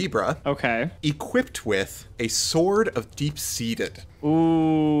Dark Zebra. Okay. Equipped with a Sword of Deep-Seated.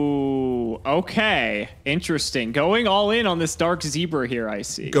 Ooh, okay. Interesting. Going all in on this Dark Zebra here, I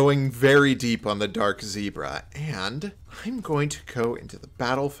see. Going very deep on the Dark Zebra. And I'm going to go into the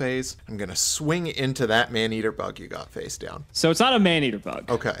battle phase. I'm going to swing into that man-eater bug you got face down. So it's not a man-eater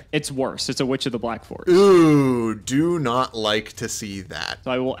bug. Okay. It's worse. It's a Witch of the Black Forest. Ooh, do not like to see that. So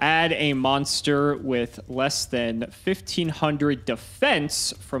I will add a monster with less than 1,500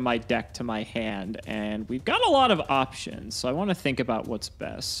 defense from my deck to my hand. And we've got a lot of options, so I want to think about what's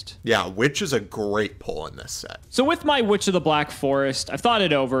best. Yeah, Witch is a great pull in this set. So with my Witch of the Black Forest, I've thought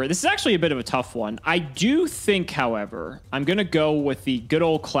it over. This is actually a bit of a tough one. I do think, however, I'm going to go with the good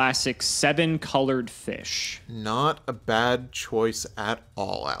old classic 7-colored fish. Not a bad choice at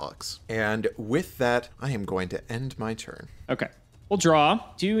all, Alex. And with that, I am going to end my turn. Okay. We'll draw.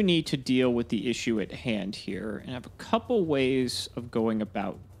 Do need to deal with the issue at hand here, and I have a couple ways of going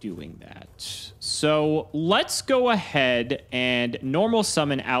about doing that. So let's go ahead and normal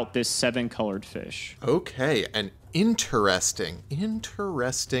summon out this 7-colored fish. Okay, an interesting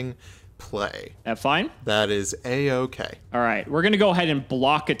play. That fine? That is A-okay. All right, we're going to go ahead and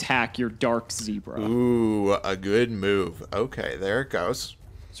block attack your Dark Zebra. Ooh, a good move. Okay, there it goes.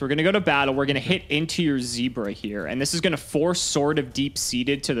 So we're going to go to battle. We're going to hit into your zebra here. And this is going to force Sword of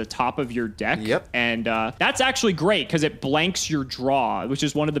Deep-Seated to the top of your deck. Yep. And that's actually great because it blanks your draw, which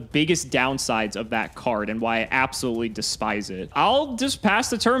is one of the biggest downsides of that card and why I absolutely despise it. I'll just pass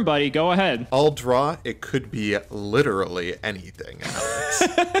the turn, buddy. Go ahead. I'll draw. It could be literally anything,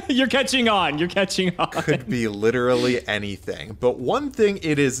 Alex. You're catching on. You're catching on. Could be literally anything. But one thing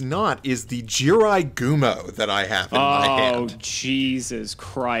it is not is the Jirai Gumo that I have in my hand. Oh, Jesus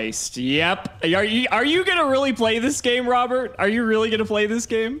Christ. Yep. Are you going to really play this game, Robert? Are you really going to play this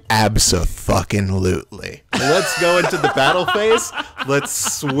game? Abso-fucking-lutely. Let's go into the battle phase. Let's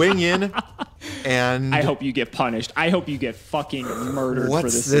swing in. And I hope you get punished. I hope you get fucking murdered for this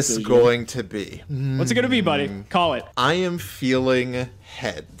What's this decision. going to be? What's it going to be, buddy? Call it. I am feeling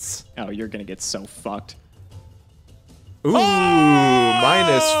heads. Oh, you're going to get so fucked. Ooh,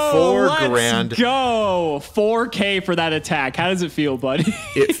 minus $4 grand. Let's go. 4K for that attack. How does it feel, buddy?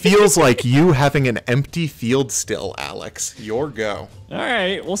 It feels like you having an empty field still, Alex. Your go. All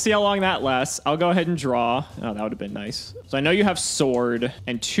right, we'll see how long that lasts. I'll go ahead and draw. Oh, that would have been nice. So I know you have sword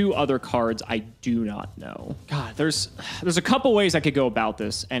and 2 other cards I do not know. God, there's a couple ways I could go about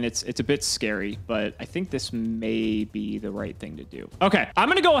this, and it's a bit scary, but I think this may be the right thing to do. Okay, I'm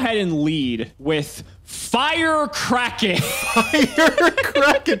gonna go ahead and lead with Fire Kraken. Fire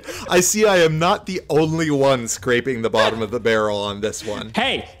Kraken. I see I am not the only one scraping the bottom of the barrel on this one.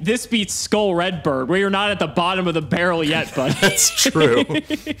 Hey, this beats Skull Redbird. We are not at the bottom of the barrel yet, buddy. That's true.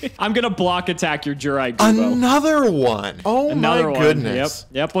 I'm gonna block attack your Jirai Gumo. Another one. Oh my goodness.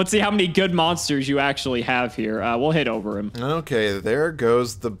 Yep. Let's see how many good monsters you actually have here. We'll hit over him. Okay, there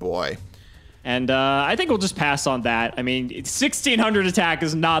goes the boy. And I think we'll just pass on that. I mean, 1600 attack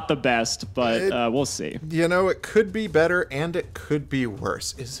is not the best, but we'll see. You know, it could be better and it could be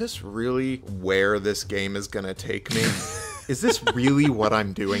worse. Is this really where this game is gonna take me? Is this really what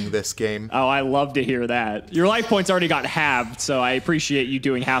I'm doing this game? Oh, I love to hear that. Your life points already got halved, so I appreciate you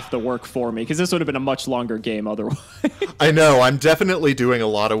doing half the work for me, because this would have been a much longer game otherwise. I know, I'm definitely doing a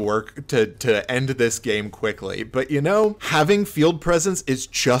lot of work to end this game quickly, but you know, having field presence is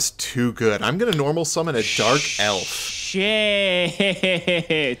just too good. I'm gonna normal summon a Dark Elf. Shit.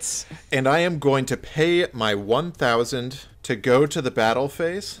 And I am going to pay my 1,000 to go to the battle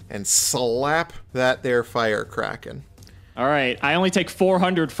phase and slap that there Fire Kraken. All right, I only take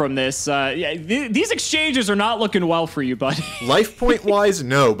 400 from this. Yeah, these exchanges are not looking well for you, buddy. Life point wise,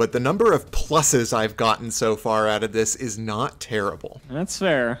 no, but the number of pluses I've gotten so far out of this is not terrible. That's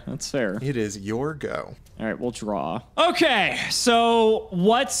fair. That's fair. It is your go. All right, we'll draw. Okay, so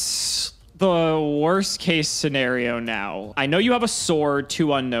what's the worst case scenario now? I know you have a sword,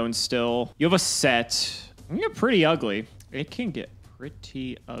 2 unknowns still. You have a set. It can get pretty ugly. It can get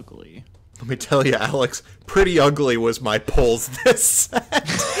pretty ugly. Let me tell you, Alex, pretty ugly was my pulls this set.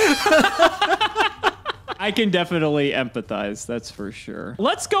 I can definitely empathize, that's for sure.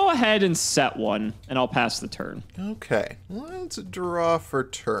 Let's go ahead and set one, and I'll pass the turn. Okay, let's draw for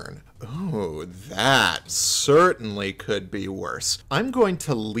turn. Oh, that certainly could be worse. I'm going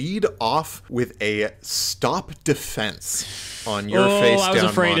to lead off with a stop defense on your face down I was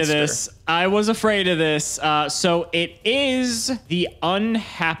afraid monster. of this. I was afraid of this. So it is the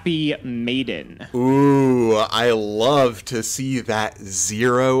Unhappy Maiden. Ooh, I love to see that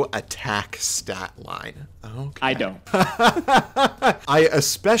 0 attack stat line. Okay. I don't. I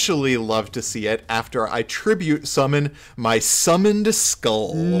especially love to see it after I tribute summon my summoned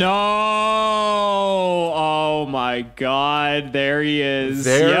skull. No! Oh my god, there he is.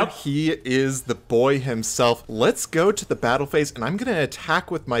 There he is, the boy himself. Let's go to the battle phase, and I'm going to attack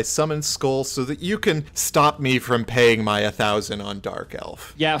with my summoned skull so that you can stop me from paying my 1,000 on Dark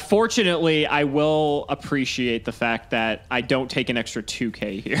Elf. Yeah, fortunately, I will appreciate the fact that I don't take an extra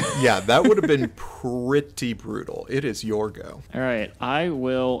 2k here. Yeah, that would have been pretty brutal. It is your go. All right, I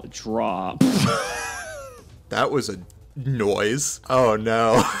will draw. That was a noise. Oh,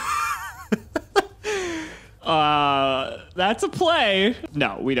 no. That's a play.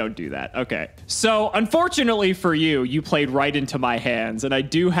 No, we don't do that. Okay. So, unfortunately for you, you played right into my hands, and I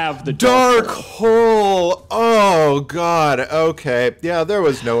do have the Dark Hole. Oh, God. Okay. Yeah, there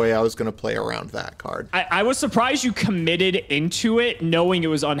was no way I was going to play around that card. I was surprised you committed into it knowing it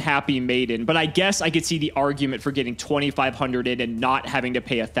was Unhappy Maiden, but I guess I could see the argument for getting 2,500 in and not having to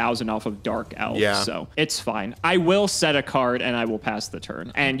pay 1,000 off of Dark Elf. Yeah. So, it's fine. I will set a card, and I will pass the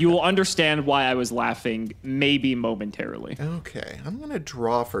turn. And you will understand why I was laughing maybe momentarily. Okay, I'm going to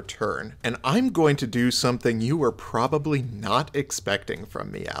draw for turn, and I'm going to do something you were probably not expecting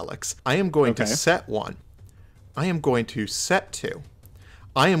from me, Alex. I am going to set 1. I am going to set 2.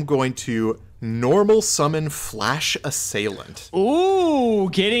 I am going to normal summon Flash Assailant. Ooh,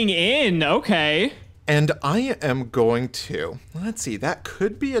 getting in. Okay. And I am going to, let's see, that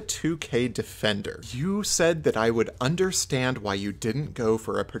could be a 2K Defender. You said that I would understand why you didn't go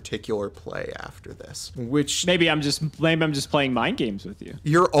for a particular play after this, which... Maybe I'm just playing mind games with you.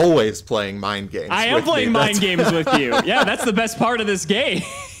 You're always playing mind games. I am playing mind games with you. Yeah, that's the best part of this game.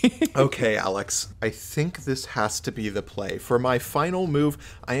 Okay, Alex, I think this has to be the play. For my final move,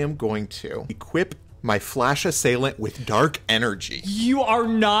 I am going to equip my Flash Assailant with Dark Energy. You are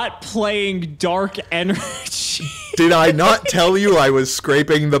not playing Dark Energy. Did I not tell you I was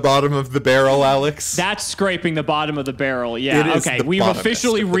scraping the bottom of the barrel, Alex? That's scraping the bottom of the barrel. Yeah, okay. We've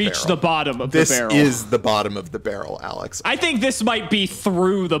officially reached the bottom of the barrel. This is the bottom of the barrel, Alex. I think this might be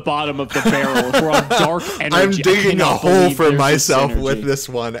through the bottom of the barrel if we're on Dark Energy. I'm digging a hole for myself with this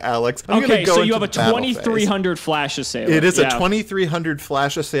one, Alex. Okay, so you have a 2300 Flash Assailant. It is a 2300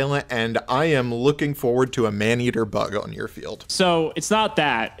 Flash Assailant, and I am looking forward to a man-eater bug on your field. So it's not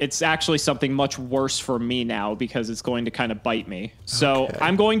that. It's actually something much worse for me now because it's going to kind of bite me. So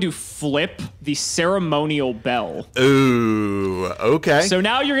I'm going to flip the Ceremonial Bell. Ooh, okay. So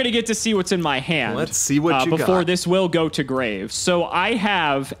now you're going to get to see what's in my hand. Let's see what you got. Before this will go to grave. So I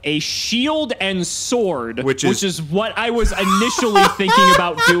have a shield and sword, which is what I was initially thinking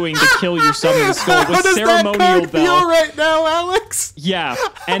about doing to kill your Summon Skull with Ceremonial Bell. Feel right now, Alex? Yeah,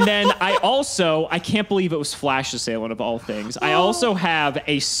 and then I can't believe it was Flash Assailant of all things. I also have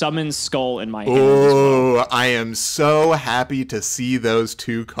a Summon Skull in my hand as well. I am so happy to see those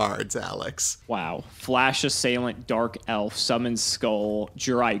two cards, Alex. Wow. Flash Assailant, Dark Elf, Summon Skull,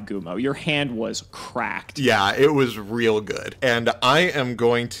 Jirai Gumo. Your hand was cracked. Yeah, it was real good. And I am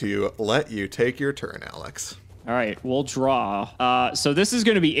going to let you take your turn, Alex. All right, we'll draw. So this is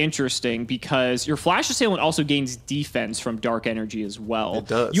going to be interesting because your Flash Assailant also gains defense from Dark Energy as well. It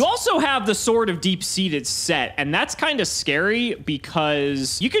does. You also have the Sword of Deep-Seated set, and that's kind of scary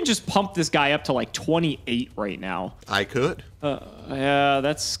because you can just pump this guy up to like 28 right now. I could. Yeah,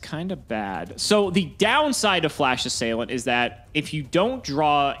 that's kind of bad. So the downside of Flash Assailant is that if you don't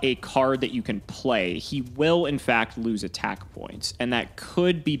draw a card that you can play, he will in fact lose attack points, and that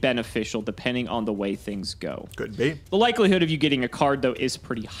could be beneficial depending on the way things go. Could be. The likelihood of you getting a card, though, is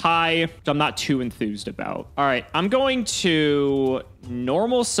pretty high, which I'm not too enthused about. All right, I'm going to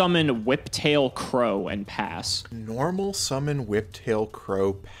normal summon Whiptail Crow and pass. Normal summon Whiptail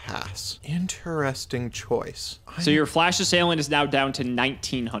Crow, pass. Interesting choice. So your Flash Assailant is now down to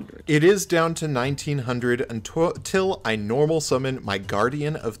 1900. It is down to 1900 until I normal summon my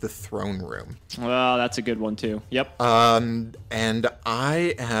Guardian of the Throne Room. Well, that's a good one too. Yep. And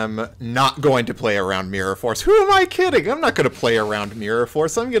I am not going to play around Mirror Force. Who am I kidding? I'm not going to play around Mirror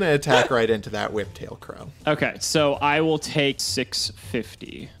Force. I'm going to attack right into that Whiptail Crow. Okay, so I will take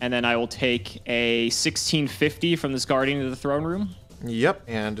 650, and then I will take a 1650 from this Guardian of the Throne Room. Yep,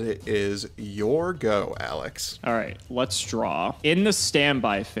 and it is your go, Alex. All right, let's draw. In the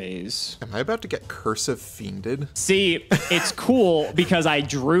standby phase. Am I about to get Cursive Fiended? See, it's cool because I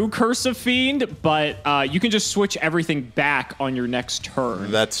drew Cursive Fiend, but you can just switch everything back on your next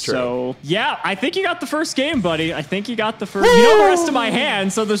turn. That's true. So, yeah, I think you got the first game, buddy. I think you got the first. You know the rest of my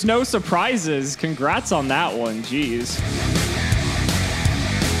hand, so there's no surprises. Congrats on that one. Jeez.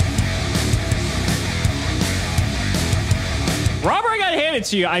 Robert, I gotta hand it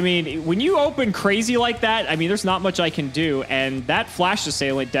to you. I mean, when you open crazy like that, I mean, there's not much I can do, and that Flash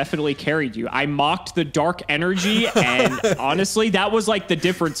Assailant definitely carried you. I mocked the Dark Energy, and honestly, that was like the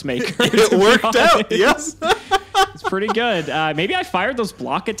difference maker. It worked out, yes. It's pretty good. Maybe I fired those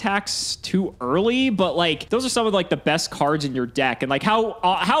block attacks too early, but like those are some of like the best cards in your deck. And like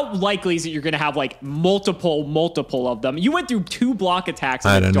how likely is it you're gonna have like multiple of them? You went through 2 block attacks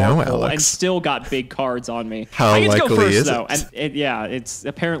in the Dark Hole and still got big cards on me. How I get to likely go first, is though. it? And yeah, it's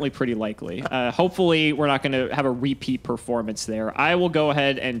apparently pretty likely. Hopefully we're not gonna have a repeat performance there. I will go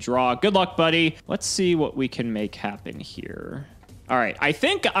ahead and draw. Good luck, buddy. Let's see what we can make happen here. All right, I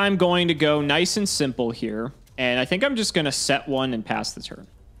think I'm going to go nice and simple here. And I think I'm just going to set one and pass the turn.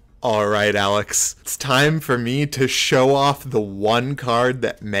 All right, Alex. It's time for me to show off the one card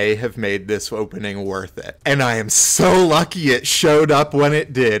that may have made this opening worth it. And I am so lucky it showed up when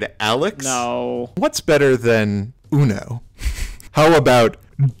it did. Alex? No. What's better than Uno? How about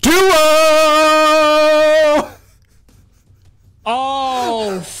Duo?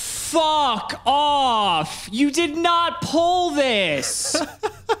 Oh, fuck off. You did not pull this.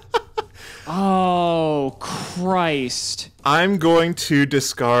 Oh, Christ. I'm going to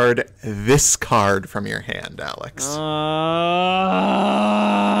discard this card from your hand, Alex.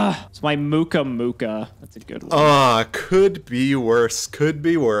 It's my Cimoooooooo. That's a good one. Could be worse. Could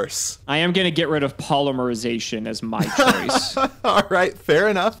be worse. I am going to get rid of polymerization as my choice. All right, fair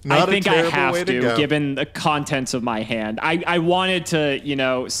enough. Not I think a I terrible have way to, go. given the contents of my hand. I wanted to, you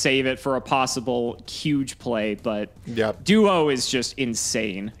know, save it for a possible huge play, but Yep. duo is just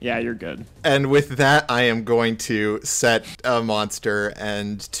insane. Yeah, you're good. And with that, I am going to set a monster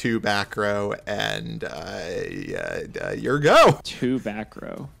and 2 back row, and your go. 2 back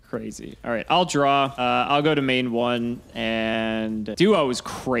row. Crazy. All right, I'll draw. I'll go to main 1, and duo is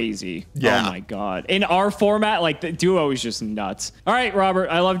crazy. Yeah. Oh my god. In our format, like the duo is just nuts. All right, Robert,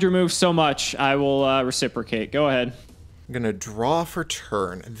 I loved your move so much. I will reciprocate. Go ahead. I'm gonna draw for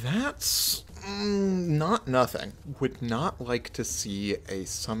turn. That's not nothing. Would not like to see a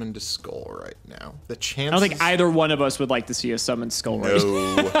summoned skull right now. The chances. I don't think either one of us would like to see a summoned skull right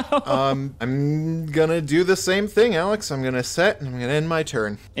No. I'm gonna do the same thing, Alex. I'm gonna set and I'm gonna end my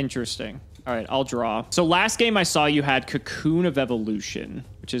turn. Interesting. All right, I'll draw. So last game I saw you had Cocoon of Evolution,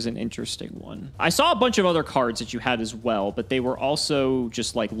 which is an interesting one. I saw a bunch of other cards that you had as well, but they were also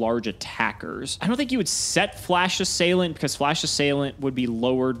just like large attackers. I don't think you would set Flash Assailant because Flash Assailant would be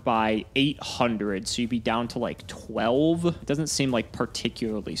lowered by 800, so you'd be down to like 12. It doesn't seem like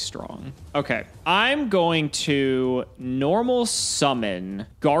particularly strong. Okay, I'm going to normal summon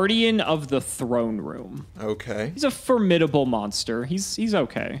Guardian of the Throne Room. Okay. He's a formidable monster. He's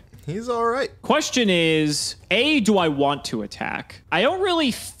okay. He's all right. Question is, A, do I want to attack? I don't really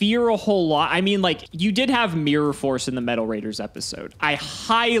fear a whole lot. I mean, like, you did have Mirror Force in the Metal Raiders episode. I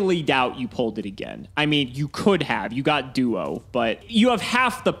highly doubt you pulled it again. I mean, you could have. You got Duo, but you have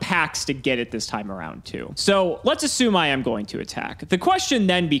half the packs to get it this time around, too. So let's assume I am going to attack. The question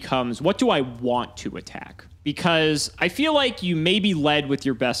then becomes, what do I want to attack? Because I feel like you maybe led with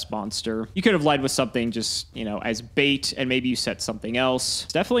your best monster. You could have led with something just, you know, as bait, and maybe you set something else.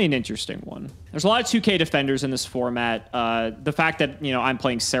 It's definitely an interesting one. There's a lot of 2K defenders in this format. The fact that, you know, I'm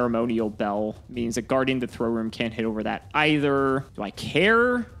playing Ceremonial Bell means that Guardian of the Throw Room can't hit over that either. Do I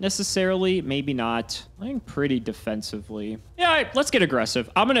care necessarily? Maybe not. Playing pretty defensively. Yeah, all right, let's get aggressive.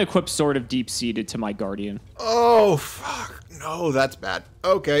 I'm going to equip Sword of Deep-Seated to my Guardian. Oh, fuck. No, that's bad.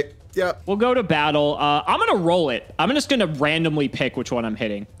 Okay. Yep. We'll go to battle. I'm going to roll it. I'm just going to randomly pick which one I'm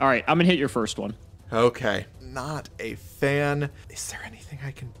hitting. All right, I'm going to hit your first one. Okay. Not a fan. Is there anything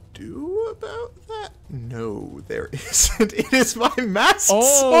I can do about that? No, there isn't. It is my Masked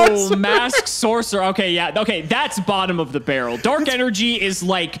Sorcerer. Masked Sorcerer. Okay, yeah. Okay, that's bottom of the barrel. Dark Energy is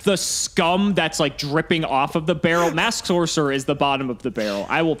like the scum that's like dripping off of the barrel. Masked Sorcerer is the bottom of the barrel.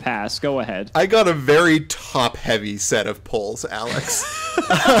 I will pass. Go ahead. I got a very top-heavy set of pulls, Alex.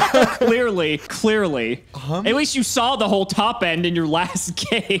 Clearly. At least you saw the whole top end in your last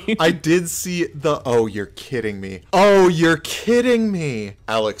game. I did see the... Oh, you're kidding me. Oh, you're kidding me.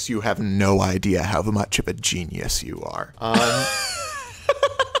 Alex, you have no idea how much of a genius you are.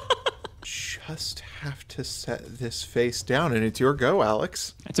 Just have to set this face down, and it's your go,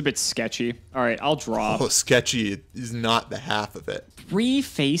 Alex. That's a bit sketchy. All right, I'll draw. Oh, sketchy is not the half of it. 3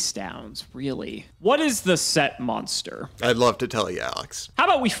 face downs, really? What is the set monster? I'd love to tell you, Alex. How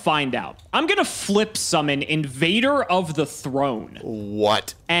about we find out? I'm gonna flip summon Invader of the Throne.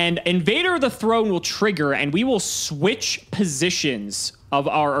 What? And Invader of the Throne will trigger, and we will switch positions of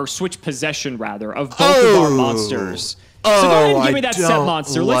or switch possession, rather, of both of our monsters. So go ahead and give me that set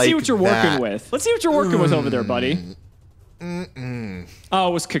monster. Let's see what you're working with. Let's see what you're working with over there, buddy. Oh,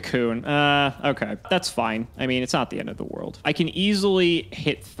 it was Cocoon. Okay. That's fine. I mean, it's not the end of the world. I can easily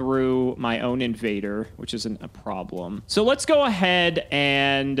hit through my own Invader, which isn't a problem. So let's go ahead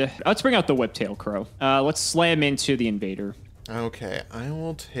and let's bring out the Whiptail Crow. Let's slam into the Invader. Okay, I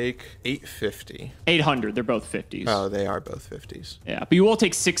will take 850. 800. They're both 50s. Oh, they are both 50s. Yeah, but you will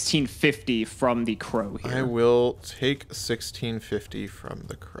take 1650 from the Crow here. I will take 1650 from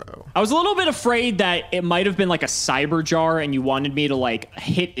the Crow. I was a little bit afraid that it might have been like a Cyber Jar and you wanted me to like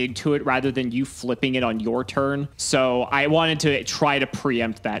hit into it rather than you flipping it on your turn. So I wanted to try to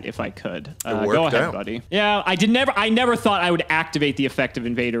preempt that if I could. Go ahead, buddy. Yeah, I never thought I would activate the effect of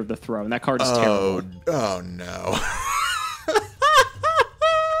Invader of the Throne. That card is terrible. Oh, no.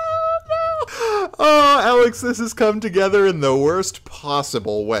 Oh, Alex, this has come together in the worst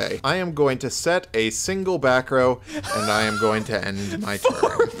possible way. I am going to set a single back row, and I am going to end my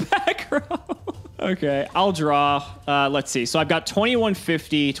turn. Back row. Okay, I'll draw. Let's see. So I've got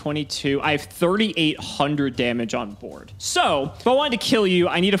 2150, 22. I have 3,800 damage on board. So if I wanted to kill you,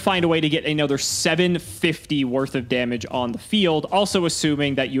 I need to find a way to get another 750 worth of damage on the field. Also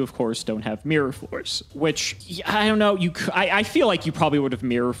assuming that you, of course, don't have Mirror Force, which I don't know. I feel like you probably would have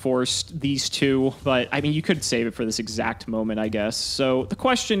Mirror Forced these two, but I mean, you could save it for this exact moment, I guess. So the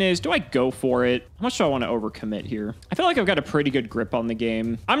question is, do I go for it? How much do I want to overcommit here? I feel like I've got a pretty good grip on the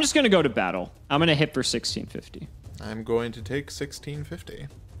game. I'm just going to go to battle. I'm going to hit for 1650. I'm going to take 1650.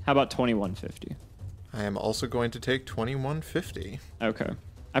 How about 2150? I am also going to take 2150. Okay.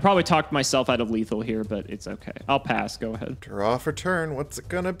 I probably talked myself out of lethal here, but it's okay. I'll pass. Go ahead. Draw for turn. What's it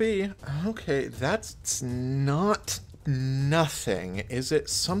gonna be? Okay, that's not nothing. Is it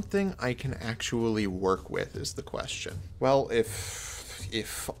something I can actually work with is the question. Well,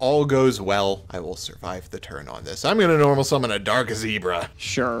 if all goes well, I will survive the turn on this. I'm gonna normal summon a Dark Zebra.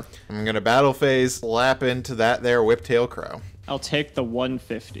 Sure. I'm gonna battle phase, slap into that there Whiptail Crow. I'll take the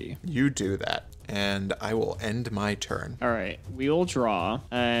 150. You do that, and I will end my turn. All right, we'll draw,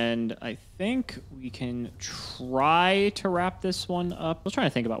 and I think we can try to wrap this one up. I was trying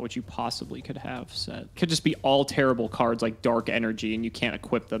to think about what you possibly could have set. Could just be all terrible cards like Dark Energy, and you can't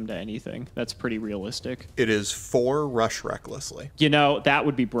equip them to anything. That's pretty realistic. It is 4 Rush Recklessly. You know, that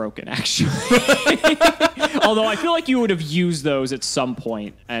would be broken, actually. Although I feel like you would have used those at some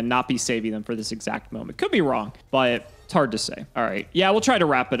point and not be saving them for this exact moment. Could be wrong, but it's hard to say. All right. Yeah, we'll try to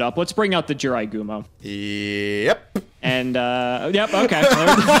wrap it up. Let's bring out the Jiraigumo. Yep. And, yep, okay.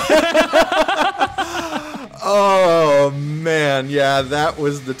 Oh, man. Yeah, that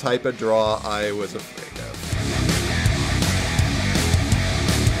was the type of draw I was afraid of.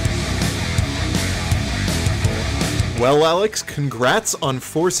 Well, Alex, congrats on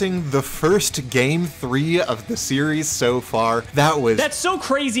forcing the first game 3 of the series so far. That's so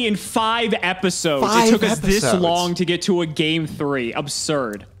crazy. In 5 episodes. It took us this long to get to a game 3.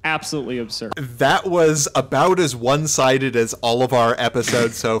 Absurd. Absolutely absurd. That was about as one-sided as all of our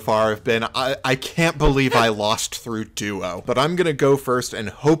episodes so far have been. I can't believe I lost through duo, but I'm gonna go first, and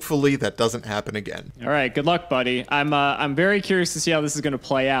hopefully that doesn't happen again. All right, good luck, buddy. I'm very curious to see how this is gonna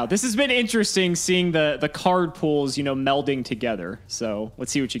play out. This has been interesting seeing the card pools, you know, melding together. So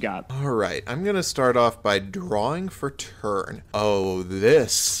let's see what you got. All right, I'm gonna start off by drawing for turn. Oh,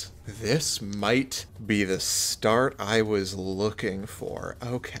 this might be the start I was looking for.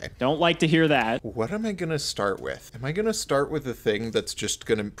 Okay. Don't like to hear that. What am I going to start with? Am I going to start with a thing that's just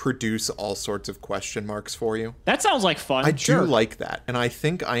going to produce all sorts of question marks for you? That sounds like fun. I do like that, and I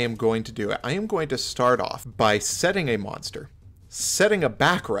think I am going to do it. I am going to start off by setting a monster, setting a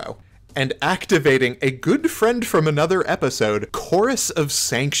back row, and activating a good friend from another episode, Chorus of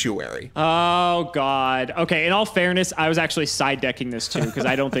Sanctuary. Oh, God. Okay, in all fairness, I was actually side decking this too, because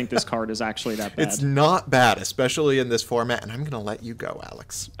I don't think this card is actually that bad. It's not bad, especially in this format, and I'm going to let you go,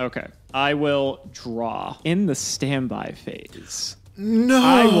 Alex. Okay, I will draw in the standby phase. No.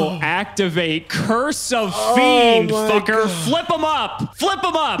 I will activate Curse of Fiend, fucker. God. Flip him up. Flip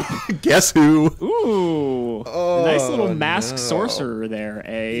him up. Guess who? Ooh. A nice little masked sorcerer there,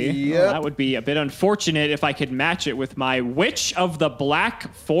 eh? Yep. Well, that would be a bit unfortunate if I could match it with my Witch of the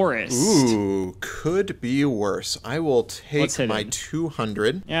Black Forest. Ooh, could be worse. I will take my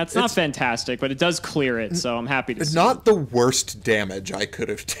 200. Yeah, it's not fantastic, but it does clear it, so I'm happy to see Not the worst damage I could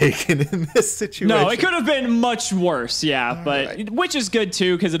have taken in this situation. No, it could have been much worse, yeah, but right. Which is good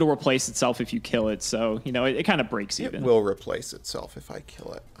too, because it'll replace itself if you kill it, so, you know, it kind of breaks even. It will replace itself if I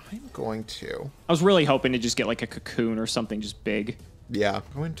kill it. I'm going to... I was really hoping to just get like a cocoon or something just big. Yeah.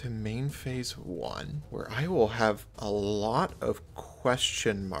 Going to main phase 1, where I will have a lot of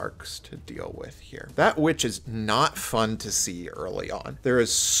question marks to deal with here. That witch is not fun to see early on. There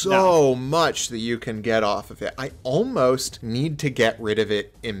is so much that you can get off of it. I almost need to get rid of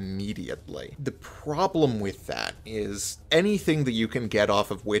it immediately. The problem with that is anything that you can get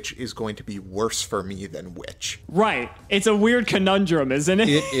off of witch is going to be worse for me than witch. Right. It's a weird conundrum, isn't it?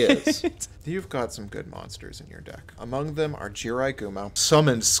 It is. You've got some good monsters in your deck. Among them are Jiraigumo.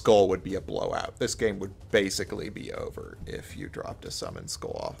 Summoned Skull would be a blowout. This game would basically be over if you dropped a Summoned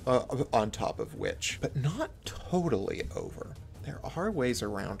Skull on top of Witch. But not totally over. There are ways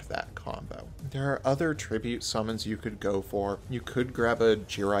around that combo. There are other tribute summons you could go for. You could grab a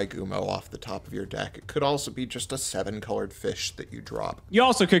Jiraigumo off the top of your deck. It could also be just a 7-colored fish that you drop. You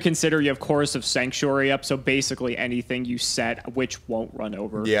also could consider you have Chorus of Sanctuary up, so basically anything you set which won't run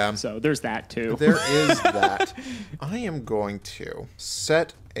over. Yeah. So there's that too. There is that. I am going to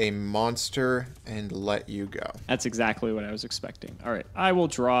set a monster and let you go. That's exactly what I was expecting. All right, I will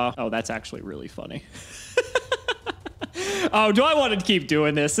draw. Oh, that's actually really funny. Oh, do I want to keep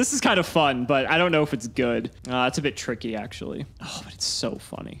doing this? This is kind of fun, but I don't know if it's good. It's a bit tricky, actually. Oh, but it's so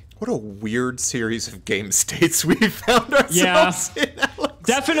funny. What a weird series of game states we found ourselves in, Alex.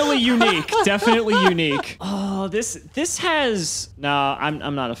 Definitely unique. Definitely unique. Oh, this has... No,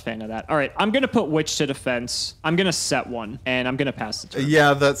 I'm not a fan of that. All right, I'm going to put Witch to defense. I'm going to set one, and I'm going to pass the turn.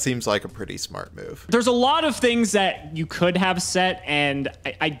 Yeah, that seems like a pretty smart move. There's a lot of things that you could have set, and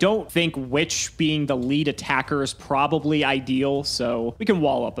I don't think Witch being the lead attacker is probably ideal, so we can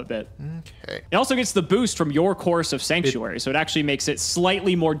wall up a bit. Okay. It also gets the boost from your Chorus of Sanctuary, so it actually makes it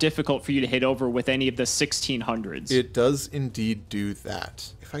slightly more difficult for you to hit over with any of the 1600s. It does indeed do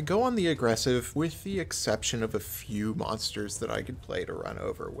that. If I go on the aggressive, with the exception of a few monsters that I could play to run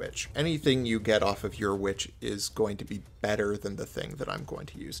over Witch, anything you get off of your Witch is going to be better than the thing that I'm going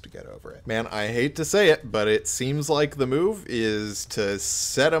to use to get over it. Man, I hate to say it, but it seems like the move is to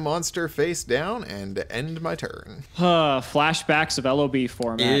set a monster face down and end my turn. Flashbacks of LOB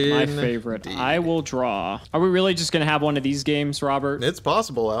format, my favorite. I will draw. Are we really just gonna have one of these games, Robert? It's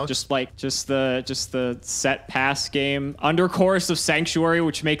possible, Alex. Just the set pass game under Chorus of Sanctuary,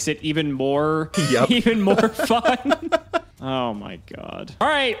 which makes it even more even more fun. Oh my god. All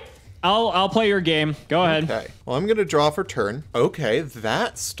right. I'll play your game. Go ahead. Okay. Well, I'm going to draw for turn. Okay,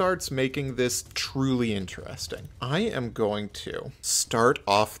 that starts making this truly interesting. I am going to start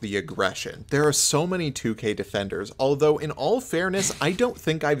off the aggression. There are so many 2K defenders, although in all fairness, I don't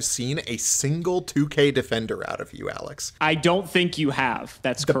think I've seen a single 2K defender out of you, Alex. I don't think you have.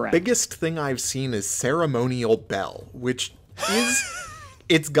 That's correct. The biggest thing I've seen is Ceremonial Bell, which is...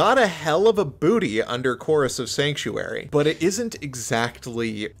 It's got a hell of a booty under Chorus of Sanctuary, but it isn't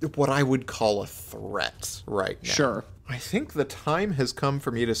exactly what I would call a threat right now. Sure. I think the time has come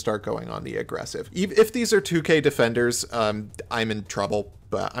for me to start going on the aggressive. If these are 2K defenders, I'm in trouble,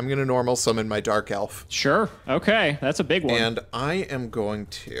 but I'm going to normal summon my Dark Elf. Sure. Okay. That's a big one. And I am going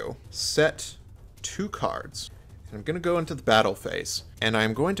to set 2 cards. And I'm going to go into the battle phase, and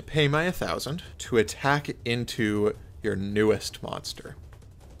I'm going to pay my 1,000 to attack into your newest monster.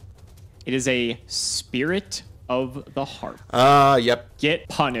 It is a Spirit of the Harp. Yep. Get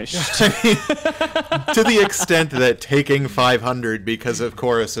punished. To the extent that taking 500 because of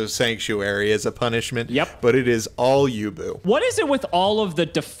Chorus of Sanctuary is a punishment. Yep. But it is all you, boo. What is it with all of the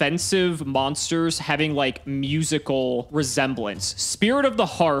defensive monsters having, like, musical resemblance? Spirit of the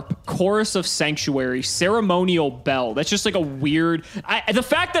Harp, Chorus of Sanctuary, Ceremonial Bell. That's just, like, a weird... the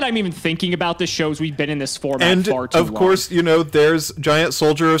fact that I'm even thinking about this shows we've been in this format far too long. And, of course, you know, there's Giant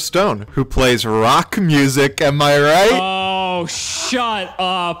Soldier of Stone, who plays rock music, am I right? Oh, shut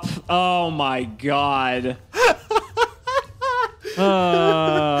up. Oh, my God.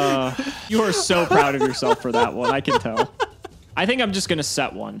 You are so proud of yourself for that one. I can tell. I think I'm just going to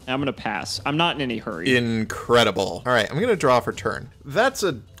set one. I'm going to pass. I'm not in any hurry. Incredible. All right, I'm going to draw for turn. That's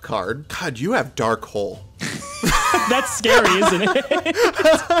a card. God, you have Dark Hole. That's scary, isn't it?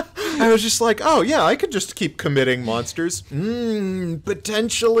 I was just like, oh yeah, I could just keep committing monsters.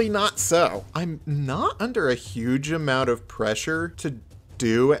 Potentially not so. I'm not under a huge amount of pressure to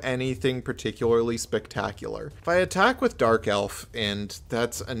do anything particularly spectacular. If I attack with Dark Elf, and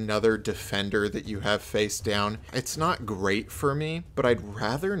that's another defender that you have face down, it's not great for me, but I'd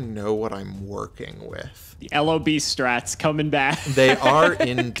rather know what I'm working with. The LOB strats coming back. They are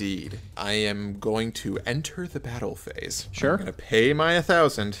indeed. I am going to enter the battle phase. Sure. I'm going to pay my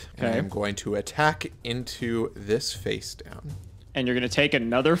 1,000, and Okay. I'm going to attack into this face down. And you're going to take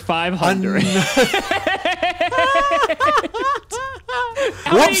another 500.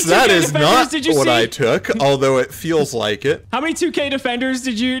 Whoops, that is not what I took, although it feels like it. How many 2K defenders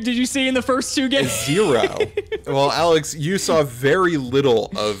did you see in the first 2 games? 0. Well, Alex, you saw very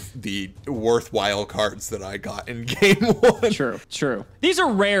little of the worthwhile cards that I got in game 1. True. These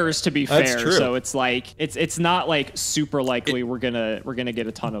are rares, to be fair. That's true. So it's like it's not like super likely we're gonna get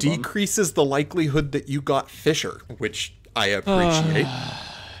a ton of them. Decreases the likelihood that you got Fisher, which I appreciate.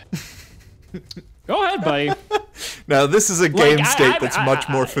 Go ahead, buddy. Now, this is a game state that's much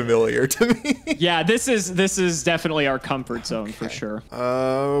more familiar to me. Yeah, this is definitely our comfort zone for sure.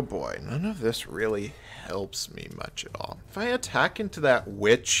 Oh boy, none of this really helps me much at all. If I attack into that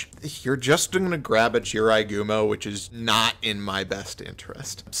Witch, you're just going to grab a Jiraiya, which is not in my best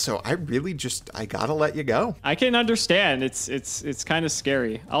interest. So I gotta let you go. I can understand. It's kind of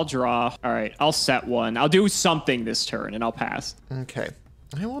scary. I'll draw. All right, I'll set one. I'll do something this turn, and I'll pass. Okay.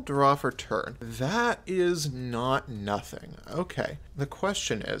 I will draw for turn. That is not nothing. Okay. The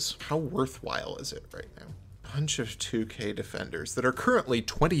question is, how worthwhile is it right now? Bunch of 2K defenders that are currently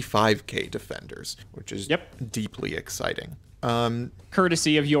 25K defenders, which is deeply exciting.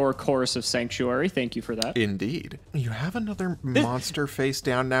 Courtesy of your Chorus of Sanctuary. Thank you for that. Indeed. You have another monster face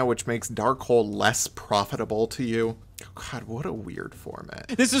down now, which makes Dark Hole less profitable to you. God, what a weird format.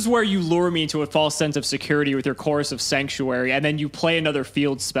 This is where you lure me into a false sense of security with your Chorus of Sanctuary, and then you play another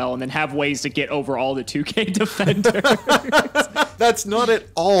field spell and then have ways to get over all the 2K defenders. That's not at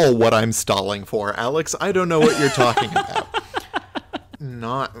all what I'm stalling for, Alex. I don't know what you're talking about.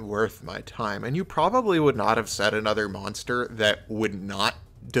 Not worth my time. And you probably would not have said another monster that would not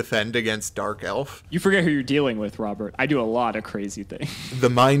defend against Dark Elf. You forget who you're dealing with, Robert. I do a lot of crazy things. The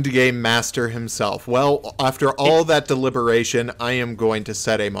mind game master himself. Well, after all that deliberation, I am going to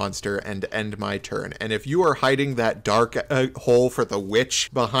set a monster and end my turn. And if you are hiding that dark hole for the witch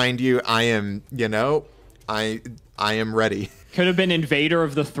behind you, I am, you know, I am ready. Could have been Invader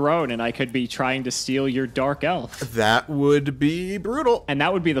of the Throne, and I could be trying to steal your Dark Elf. That would be brutal. And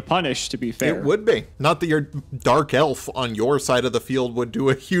that would be the punish, to be fair. It would be. Not that your Dark Elf on your side of the field would do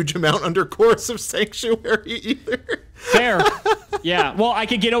a huge amount under Chorus of Sanctuary either. Fair. Yeah. Well, I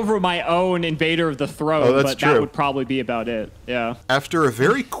could get over my own Invader of the Throne, but that would probably be about it. Yeah. After a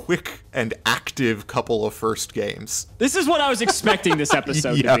very quick and active couple of first games. This is what I was expecting this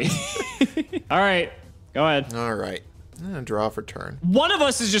episode to be. All right. Go ahead. All right. I'm gonna draw for turn. One of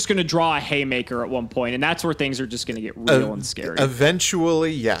us is just going to draw a Haymaker at one point, and that's where things are just going to get real and scary.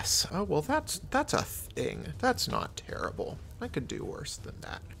 Eventually, yes. Oh, well, that's a thing. That's not terrible. I could do worse than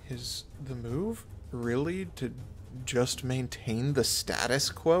that. Is the move really to just maintain the status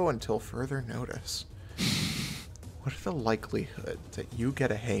quo until further notice? What are the likelihood that you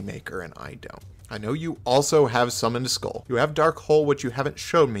get a Haymaker and I don't? I know you also have Summoned Skull. You have Dark Hole, which you haven't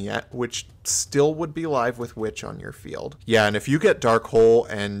shown me yet, which still would be live with Witch on your field. Yeah, and if you get Dark Hole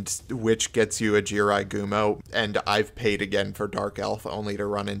and Witch gets you a Jirai Gumo, and I've paid again for Dark Elf only to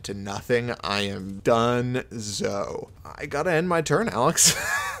run into nothing, I am done-zo. I gotta end my turn, Alex.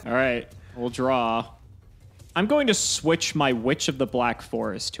 All right, we'll draw. I'm going to switch my Witch of the Black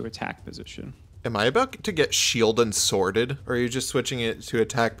Forest to attack position. Am I about to get shield and sworded? Or are you just switching it to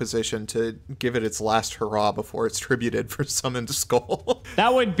attack position to give it its last hurrah before it's tributed for Summoned Skull?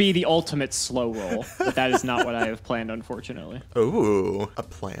 That would be the ultimate slow roll, but that is not what I have planned, unfortunately. Ooh, a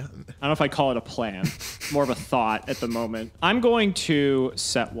plan. I don't know if I call it a plan. More of a thought at the moment. I'm going to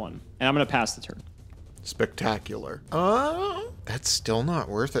set one, and I'm going to pass the turn. Spectacular. That's still not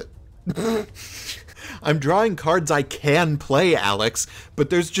worth it. I'm drawing cards I can play, Alex, but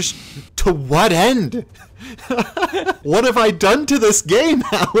there's just... To what end? What have I done to this game,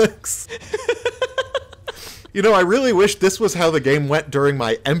 Alex? You know, I really wish this was how the game went during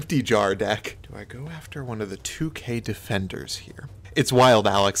my empty jar deck. Do I go after one of the 2K defenders here? It's wild,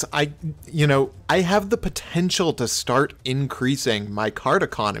 Alex. I have the potential to start increasing my card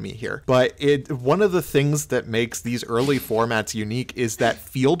economy here, but one of the things that makes these early formats unique is that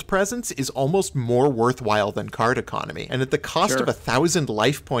field presence is almost more worthwhile than card economy. And at the cost of 1,000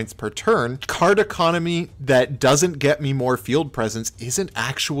 life points per turn, card economy that doesn't get me more field presence isn't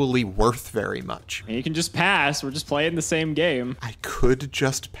actually worth very much. And you can just pass. We're just playing the same game. I could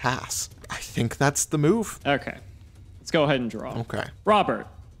just pass. I think that's the move. Okay. Let's go ahead and draw. Okay. Robert.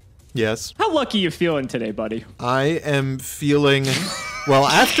 Yes? How lucky you feeling today, buddy? I am feeling... Well,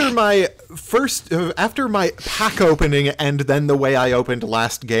 after my pack opening and then the way I opened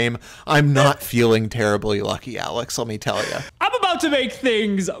last game, I'm not feeling terribly lucky, Alex, let me tell you. I'm about to make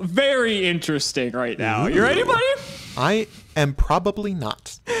things very interesting right now. You ready, buddy? I am probably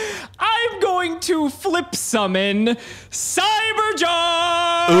not. I'm going to flip summon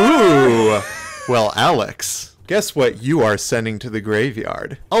Cyberjaw! Ooh. Well, Alex... Guess what you are sending to the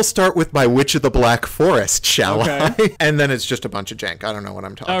graveyard? I'll start with my Witch of the Black Forest, shall I? And then it's just a bunch of jank. I don't know what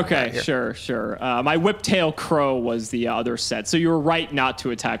I'm talking about here. Sure. My Whiptail Crow was the other set, so you were right not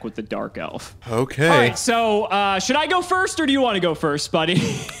to attack with the Dark Elf. Okay. All right, so should I go first, or do you want to go first, buddy?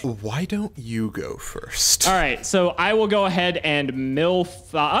 Why don't you go first? All right, so I will go ahead and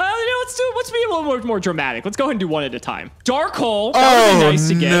let's be a little more dramatic. Let's go ahead and do one at a time. Dark Hole. That would be nice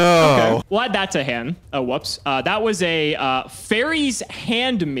to get. No. Okay. We'll add that to hand. Oh, whoops. That was a Fairy's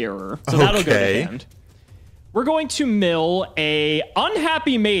Hand Mirror, so that'll go to hand. We're going to mill a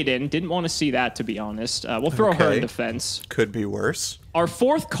Unhappy Maiden. Didn't want to see that, to be honest. We'll throw her in defense. Could be worse. Our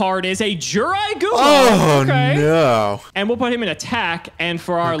fourth card is a Jirai Gumo. Oh, no. And we'll put him in attack. And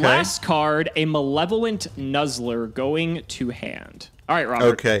for our last card, a Malevolent Nuzzler going to hand. All right, Robert.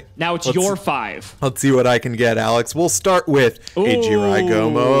 Okay. Now it's your 5. Let's see what I can get, Alex. We'll start with a Jirai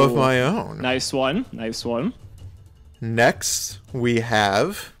Gumo of my own. Nice one. Nice one. Next, we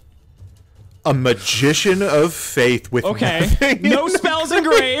have A Magician of Faith with nothing. No spells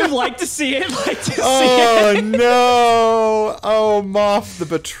engraved. Like to see it. Oh, no. Oh, Moth the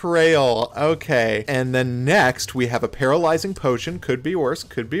Betrayal. Okay. And then next, we have a Paralyzing Potion. Could be worse.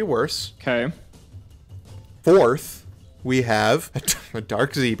 Could be worse. Okay. Fourth, we have a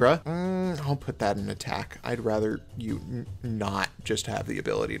Dark Zebra. I'll put that in attack. I'd rather you not just have the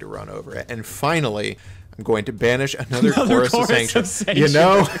ability to run over it. And finally, I'm going to banish another Chorus of Sanctuary. You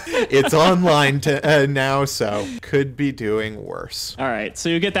know, it's online now, so could be doing worse. All right, so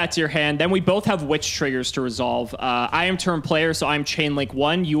you get that to your hand. Then we both have Witch triggers to resolve. I am turn player, so I'm Chain Link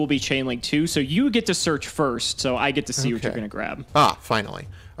 1. You will be Chain Link 2. So you get to search first, so I get to see what you're going to grab. Ah, finally.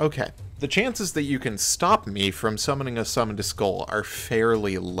 Okay. The chances that you can stop me from summoning a Summoned Skull are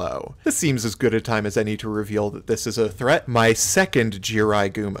fairly low. This seems as good a time as any to reveal that this is a threat. My second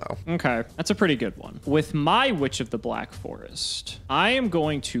Jirai Gumo. Okay, that's a pretty good one. With my Witch of the Black Forest, I am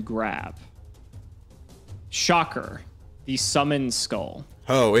going to grab Shocker, the Summoned Skull.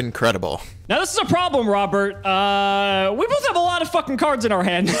 Oh, incredible. Now, this is a problem, Robert. We both have a lot of fucking cards in our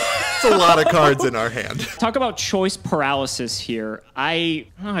hand. It's a lot of cards in our hand. Talk about choice paralysis here. I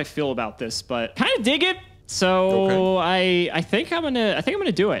don't know how I feel about this, but kind of dig it. So I think I'm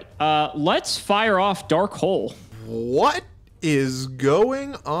gonna do it. Let's fire off Dark Hole. What is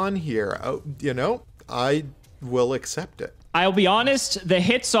going on here? Oh, you know, I will accept it. I'll be honest, the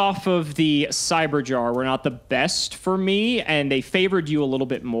hits off of the Cyber Jar were not the best for me, and they favored you a little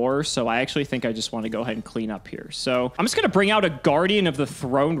bit more, so I actually think I just want to go ahead and clean up here. So I'm just going to bring out a Guardian of the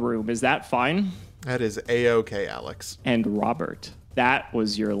Throne Room. Is that fine? That is A-okay, Alex. And Robert, that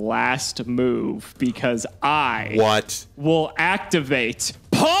was your last move, because I will activate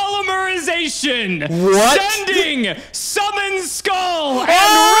Polymerization! What? Sending Summon Skull and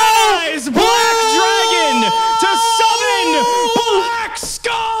Rise Black Dragon to summon Black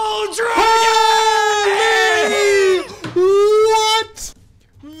Skull Dragon! Hey! What?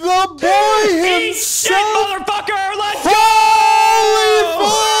 The boy himself! Eat shit, motherfucker! Let's go!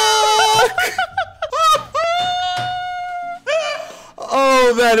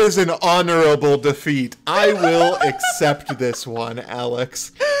 Oh, that is an honorable defeat. I will accept this one,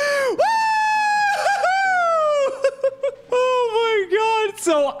 Alex.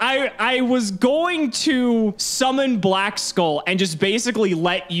 So I was going to summon Black Skull and just basically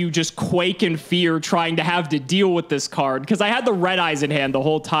let you just quake in fear trying to have to deal with this card because I had the Red Eyes in hand the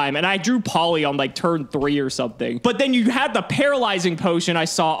whole time and I drew Poly on like turn 3 or something. But then you had the Paralyzing Potion I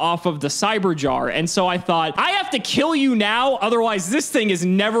saw off of the Cyber Jar, and so I thought, I have to kill you now, otherwise this thing is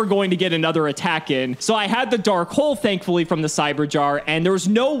never going to get another attack in. So I had the Dark Hole, thankfully, from the Cyber Jar, and there was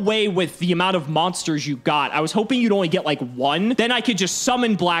no way with the amount of monsters you got. I was hoping you'd only get like 1. Then I could just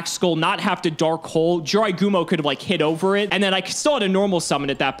summon Black Skull, not have to Dark Hole. Jirai Gumo could have like hit over it, and then I still had a normal summon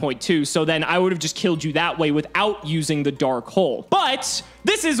at that point too, so then I would have just killed you that way without using the Dark Hole. But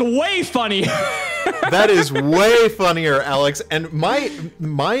this is way funny. That is way funnier, Alex. And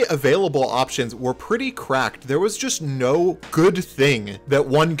my available options were pretty cracked. There was just no good thing that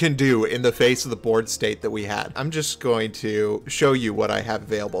one can do in the face of the board state that we had. I'm just going to show you what I have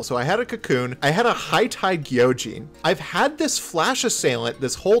available. So I had a Cocoon. I had a High Tide Gyojin. I've had this Flash Assailant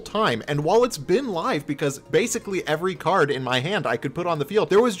this whole time, and while it's been live because basically every card in my hand I could put on the field,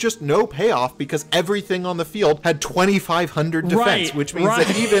 there was just no payoff because everything on the field had 2,500 defense, which means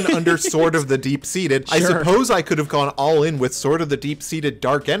that even under Sword of the Deep-Seated, I suppose I could have gone all in with Sword of the Deep-Seated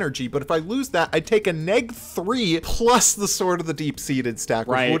Dark Energy, but if I lose that, I'd take a -3 plus the Sword of the Deep-Seated stack,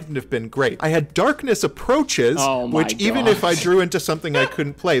 which wouldn't have been great. I had Darkness Approaches, which even if I drew into something I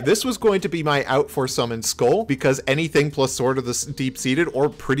couldn't play, this was going to be my out for Summon Skull, because anything plus Sword of the Deep-Seated, or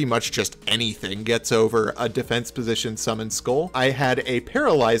pretty much just anything, gets over a defense position Summon Skull. I had a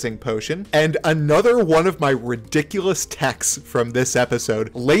Paralyzing Potion, and another one of my ridiculous techs from this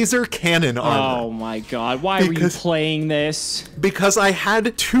episode, Laser Cannon Armor. Oh my god, why were you playing this? Because I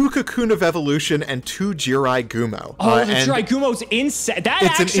had 2 Cocoon of Evolution and 2 Jirai Gumo. Oh, the Jirai Gumo's insect.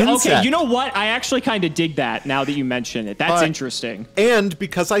 It's an insect. Okay, you know what? I actually kind of dig that now that you mention it. That's interesting. And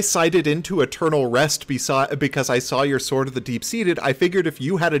because I sided into Eternal Rest because I saw your Sword of the Deep-Seated, I figured if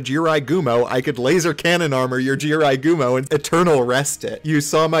you had a Jirai Gumo, I could Laser Cannon Armor your Jirai Gumo and Eternal Rest it. You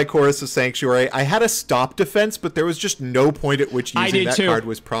saw my Chorus of Sanctuary. I had a stop defense, but there was just no point at which using that too. card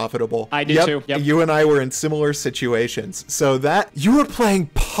was profitable. I did too. Yep. You and I were in similar situations. So that you were playing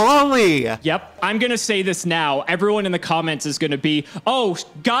Polly. Yep. I'm going to say this now. Everyone in the comments is going to be, oh,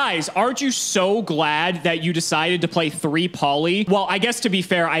 guys, aren't you so glad that you decided to play 3 Polly? Well, I guess to be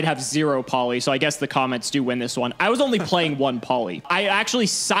fair, I'd have 0 Polly. So I guess the comments do win this one. I was only playing 1 Polly. I actually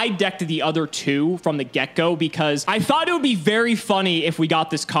side decked the other 2 from the get-go because I thought it would be very funny if we got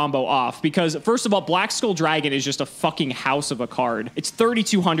this combo off. Because first of all, Black Skull Dragon is just a fucking house of a card. It's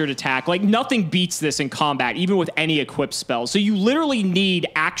 3,200 attack. Like nothing beats this in combat, even with any equipped spell. So you literally need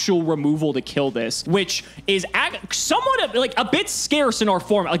actual removal to kill this, which is somewhat like a bit scarce in our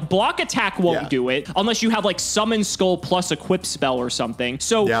format. Like block attack won't do it unless you have like Summon Skull plus equip spell or something.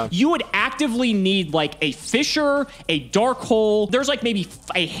 So you would actively need like a Fissure, a Dark Hole. There's like maybe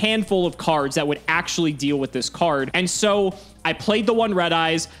a handful of cards that would actually deal with this card. And so I played the 1 Red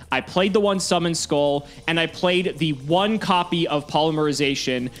Eyes, I played the 1 Summon Skull, and I played the 1 copy of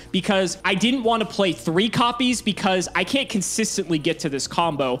Polymerization because I didn't want to play 3 copies because I can't consistently get to this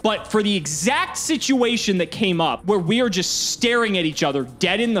combo. But for the exact situation that came up where we are just staring at each other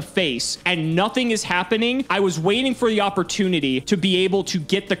dead in the face and nothing is happening, I was waiting for the opportunity to be able to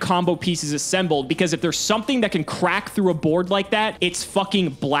get the combo pieces assembled because if there's something that can crack through a board like that, it's fucking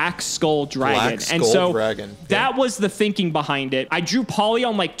Black Skull Dragon. That was the thinking behind it. I drew Polly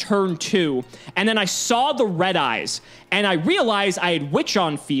on like turn 2, and then I saw the Red Eyes, and I realized I had Witch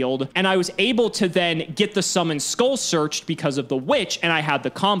on field, and I was able to then get the Summon Skull searched because of the Witch, and I had the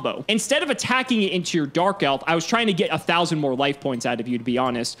combo. Instead of attacking it into your Dark Elf, I was trying to get 1,000 more life points out of you, to be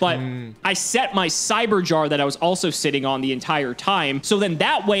honest, but I set my Cyber Jar that I was also sitting on the entire time, so then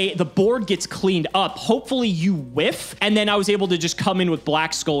that way the board gets cleaned up. Hopefully you whiff, and then I was able to just come in with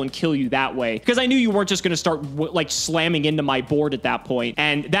Black Skull and kill you that way, because I knew you weren't just going to start like slamming into my board at that point,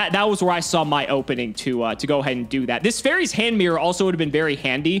 and that was where I saw my opening to go ahead and do that. This Fairy's Hand Mirror also would have been very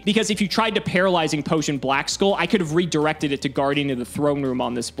handy because if you tried to Paralyzing Potion Black Skull, I could have redirected it to Guardian of the Throne Room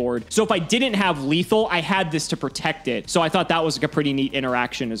on this board. So if I didn't have lethal, I had this to protect it. So I thought that was like a pretty neat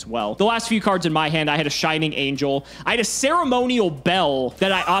interaction as well. The last few cards in my hand, I had a Shining Angel. I had a Ceremonial Bell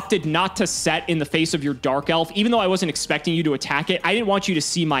that I opted not to set in the face of your Dark Elf, even though I wasn't expecting you to attack it. I didn't want you to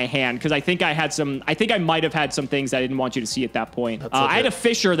see my hand because I think I might have had some things that I didn't want you to see at that point. I had a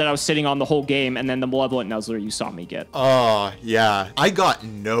Fissure that I was sitting on the whole game, and then the Malevolent Nuzzler you saw me get. Oh, yeah. I got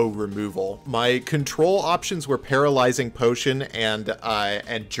no removal. My control options were Paralyzing Potion and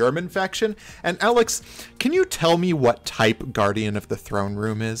Germ Infection. And Alex, can you tell me what type Guardian of the Throne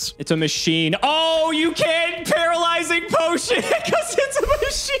Room is? It's a machine. Oh, you can't Paralyzing Potion because it's a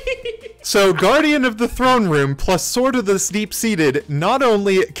machine. So Guardian of the Throne Room plus Sword of the Deep-Seated not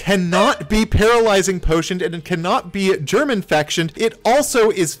only cannot be Paralyzing Potioned and it cannot be Germ Infection, it also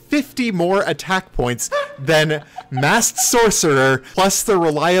is 50 more attack points than Masked Sorcerer plus the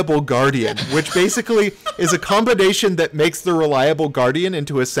Reliable Guardian, which basically is a combination that makes the Reliable Guardian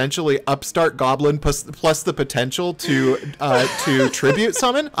into essentially Upstart Goblin plus the potential to Tribute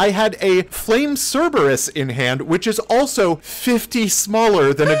Summon. I had a Flame Cerberus in hand, which is also 50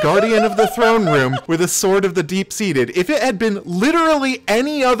 smaller than a Guardian of the Throne Room with a Sword of the Deep-Seated. If it had been literally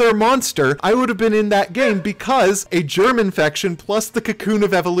any other monster, I would have been in that game because a Germ Infection plus the Cocoon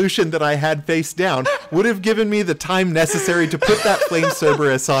of Evolution that I had face down would have given me the time necessary to put that Flame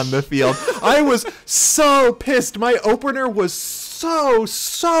Cerberus on the field. I was so pissed. My opener was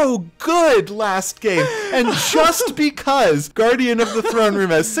so good last game, and just because Guardian of the Throne Room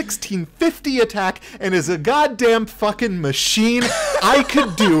has 1650 attack and is a goddamn fucking machine, I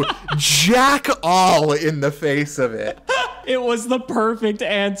could do jack all in the face of it. It was the perfect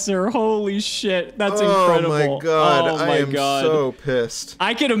answer. Holy shit. That's incredible. Oh my god. Oh my I am god. so pissed.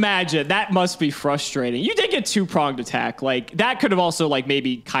 I can imagine. That must be frustrating. You did get 2-pronged attack. Like, that could have also, like,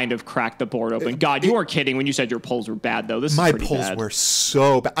 maybe kind of cracked the board open. God, you weren't kidding when you said your pulls were bad, though. This is pretty bad. My pulls were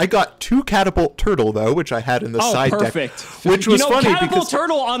so bad. I got 2 Catapult Turtle, though, which I had in the side perfect. deck. Which was funny Catapult because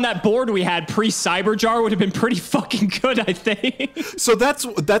Turtle on that board we had pre-Cyber Jar would have been pretty fucking good, I think. So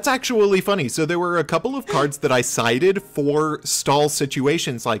that's actually funny. So there were a couple of cards that I sided for stall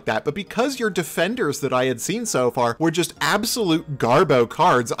situations like that, but because your defenders that I had seen so far were just absolute garbo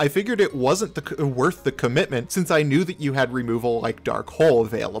cards, I figured it wasn't worth the commitment since I knew that you had removal like Dark Hole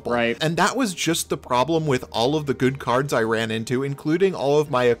available. Right. And that was just the problem with all of the good cards I ran into, including all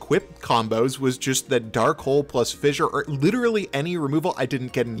of my equipped combos, was just that Dark Hole plus Fissure, or literally any removal. I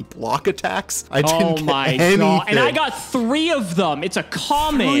didn't get any block attacks. I didn't get anything. God. And I got 3 of them. It's a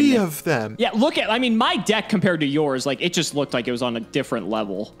common. 3 of them. Yeah, look at, I mean, my deck compared to yours, like, it just looked like it was on a different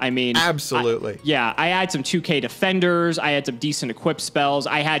level. I mean, absolutely. I had some 2K defenders. I had some decent equip spells.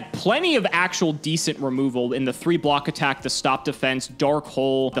 I had plenty of actual decent removal in the 3 block attack, the stop defense, dark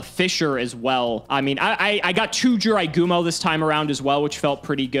hole, the Fisher as well. I mean, I got 2 Jiraigumo this time around as well, which felt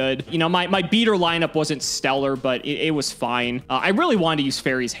pretty good. You know, my beater lineup wasn't stellar, but it was fine. I really wanted to use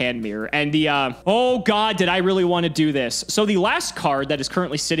Fairy's Hand Mirror, and the oh god, did I really want to do this? So the last card that is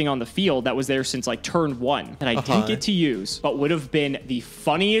currently sitting on the field that was there since like turn 1 that I didn't get to use, but would have been the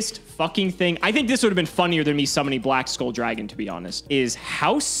funniest fucking thing. I think this would have been funnier than me summoning Black Skull Dragon, to be honest, is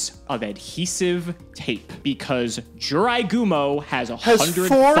House of Adhesive Tape, because Jiraigumo has 100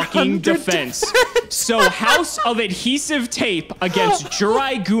 fucking defense. So House of Adhesive Tape against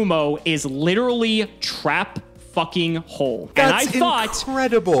Jiraigumo is literally trap fucking hole. That's and I thought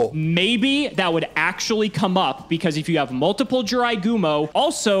incredible. Maybe that would actually come up, because if you have multiple Jiraigumo,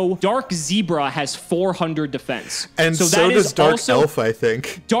 also Dark Zebra has 400 defense. And so does Dark Elf, I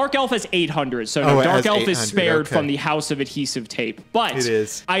think. Dark Elf has 800. So no, Dark Elf is spared from the House of Adhesive Tape. But it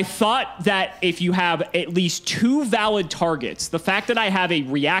is. I thought that if you have at least 2 valid targets, the fact that I have a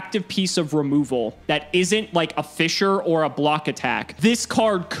reactive piece of removal that isn't like a Fisher or a block attack, this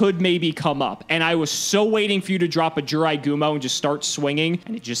card could maybe come up. And I was so waiting for you to drop a Jiraigumo and just start swinging,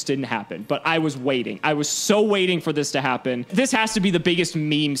 and it just didn't happen. But I was waiting. I was so waiting for this to happen. This has to be the biggest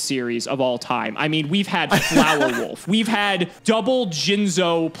meme series of all time. I mean, we've had Flower Wolf. We've had double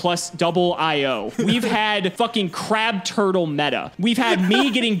Jinzo plus double IO. We've had fucking Crab Turtle meta. We've had me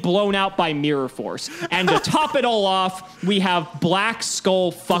getting blown out by Mirror Force. And to top it all off, we have Black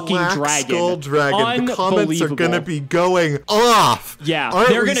Skull fucking Dragon. Black Skull Dragon. The comments are gonna be going off. Yeah,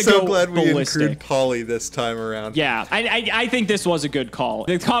 they're gonna go glad we include Polly this time around. Yeah, I think this was a good call.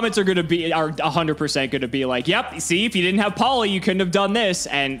 The comments are 100% going to be like, yep, see, if you didn't have Polly, you couldn't have done this.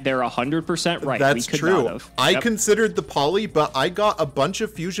 And they're 100% right. That's true. I considered the Polly, but I got a bunch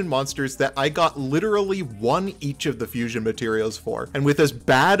of fusion monsters that I got literally 1 each of the fusion materials for. And with as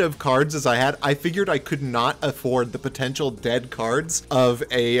bad of cards as I had, I figured I could not afford the potential dead cards of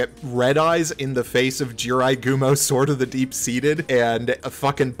a Red Eyes in the face of Jiraigumo, Sword of the Deep-Seated, and a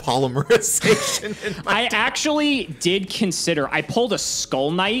fucking polymerization in my actually did consider, I pulled a Skull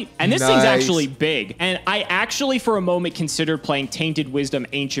Knight, and this thing's actually big. And I actually, for a moment, considered playing Tainted Wisdom,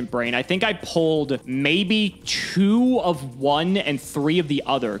 Ancient Brain. I think I pulled maybe 2 of one and 3 of the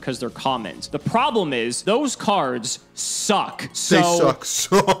other, because they're commons. The problem is, those cards suck. So, they suck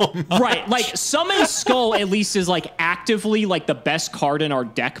so much. Right, like, Summon Skull at least is like actively like the best card in our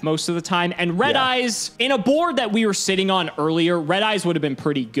deck most of the time. And Red Eyes, in a board that we were sitting on earlier, Red Eyes would have been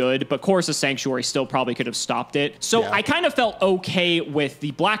pretty good, but Chorus of Sanctuary still probably could have stopped it. So I kind of felt okay with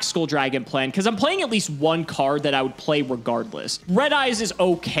the Black Skull Dragon plan, because I'm playing at least 1 card that I would play regardless. Red Eyes is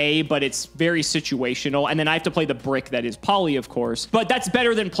okay, but it's very situational. And then I have to play the brick that is Polly, of course. But that's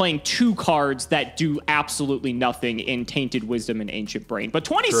better than playing 2 cards that do absolutely nothing in Tainted Wisdom and Ancient Brain. But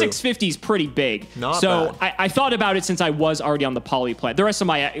 2650 is pretty big. Not so bad. I thought about it since I was already on the Polly plan. The rest of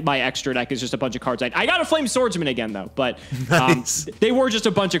my extra deck is just a bunch of cards. I got a Flame Swordsman again, though. But they were just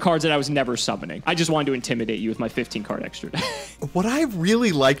a bunch of cards that I was never summoning. I just wanted to intimidate you with my 15 card extra deck. What I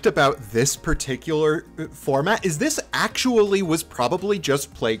really liked about this particular format is this actually was probably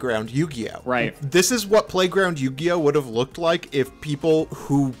just Playground Yu-Gi-Oh! Right. This is what Playground Yu-Gi-Oh! Would have looked like if people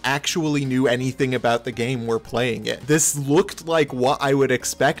who actually knew anything about the game were playing it. This looked like what I would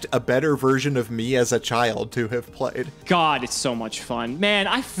expect a better version of me as a child to have played. God, it's so much fun. Man,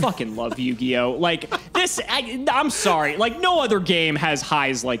 I fucking love Yu-Gi-Oh! Like, this, I'm sorry, like, no other game has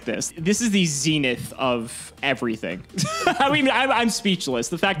highs like this. This is the zenith of everything. I mean, I'm speechless.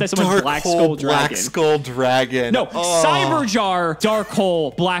 The fact that someone Black Skull Dragon. Black Skull Dragon. No, Cyberjar, Dark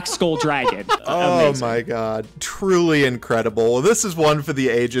Hole, Black Skull Dragon. Oh my god. Truly incredible. Well, this is one for the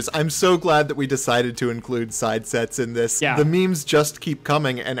ages. I'm so glad that we decided to include side sets in this. Yeah. The memes just keep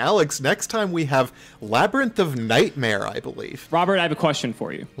coming. And Alex, next time we have Labyrinth of Nightmare, I believe. Robert, I have a question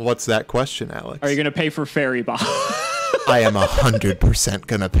for you. What's that question, Alex? Are you going to pay for Fairy Box? I am 100%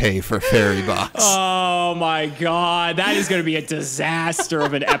 gonna pay for Fairy Box. Oh my god, that is gonna be a disaster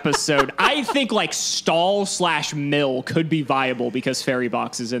of an episode. I think like Stall/Mill could be viable because Fairy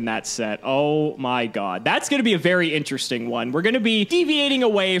Box is in that set. Oh my god, that's gonna be a very interesting one. We're gonna be deviating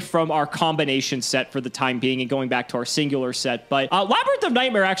away from our combination set for the time being and going back to our singular set. But Labyrinth of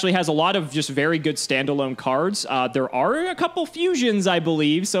Nightmare actually has a lot of just very good standalone cards. There are a couple fusions, I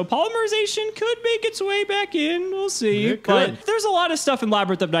believe, so polymerization could make its way back in. We'll see. But there's a lot of stuff in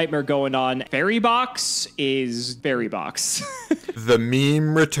Labyrinth of Nightmare going on. Fairy Box is Fairy Box. The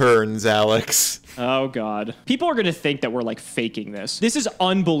meme returns, Alex. Oh, God. People are going to think that we're, like, faking this. This is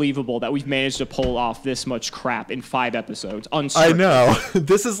unbelievable that we've managed to pull off this much crap in 5 episodes. I know.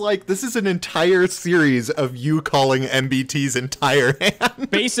 This is an entire series of you calling MBT's entire hand.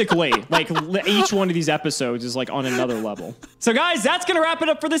 Basically, like, each one of these episodes is, like, on another level. So, guys, that's going to wrap it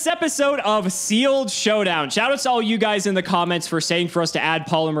up for this episode of Sealed Showdown. Shout out to all you guys in the comments for saying for us to add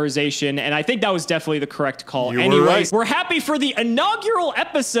polymerization, and I think that was definitely the correct call. Anyways, right. We're happy for the inaugural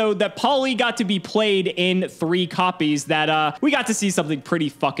episode that Poly got to be played in 3 copies, that we got to see something pretty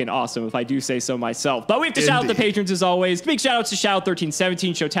fucking awesome, if I do say so myself. But we have to shout out the patrons as always. Big shout outs to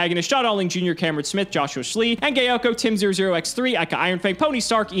Shadow1317, Showtagonist, Shot Alling Jr., Cameron Smith, Joshua Schlee, and Gayoko, Tim00x3, Ika Ironfang, Pony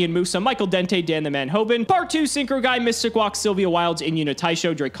Stark, Ian Musa, Michael Dente, Dan the Man Hoban, Part 2, Synchro Guy, Mystic Walk, Sylvia Wilds, Inyuna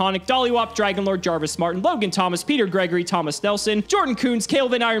Taisho, Draconic, Dollywop, Dragonlord, Jarvis Martin, Logan Thomas, Peter Gregory, Thomas Nelson, Jordan Coons,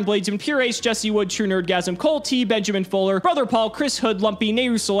 Calvin Ironblades, and Pure Ace, Jesse Wood, True Nerdgasm, Cole T, Benjamin Fuller, Brother Paul, Chris Hood, Lumpy,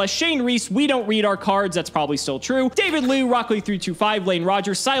 Nehru Celeste, Shane Reese, We Don't Read Our Cards, that's probably still true, David Liu, Rockley325, Lane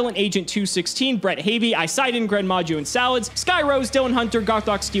Rogers, Silent Agent 216, Brett Havey, Isidon, Gren Maju and Salads, Sky Rose, Dylan Hunter,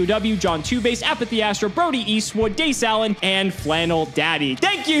 Garthox DOW, John Two-Base, Apathy Astro, Brody Eastwood, Dace Allen, and Flannel Daddy.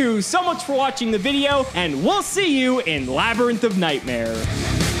 Thank you so much for watching the video, and we'll see you in Labyrinth of Nightmare.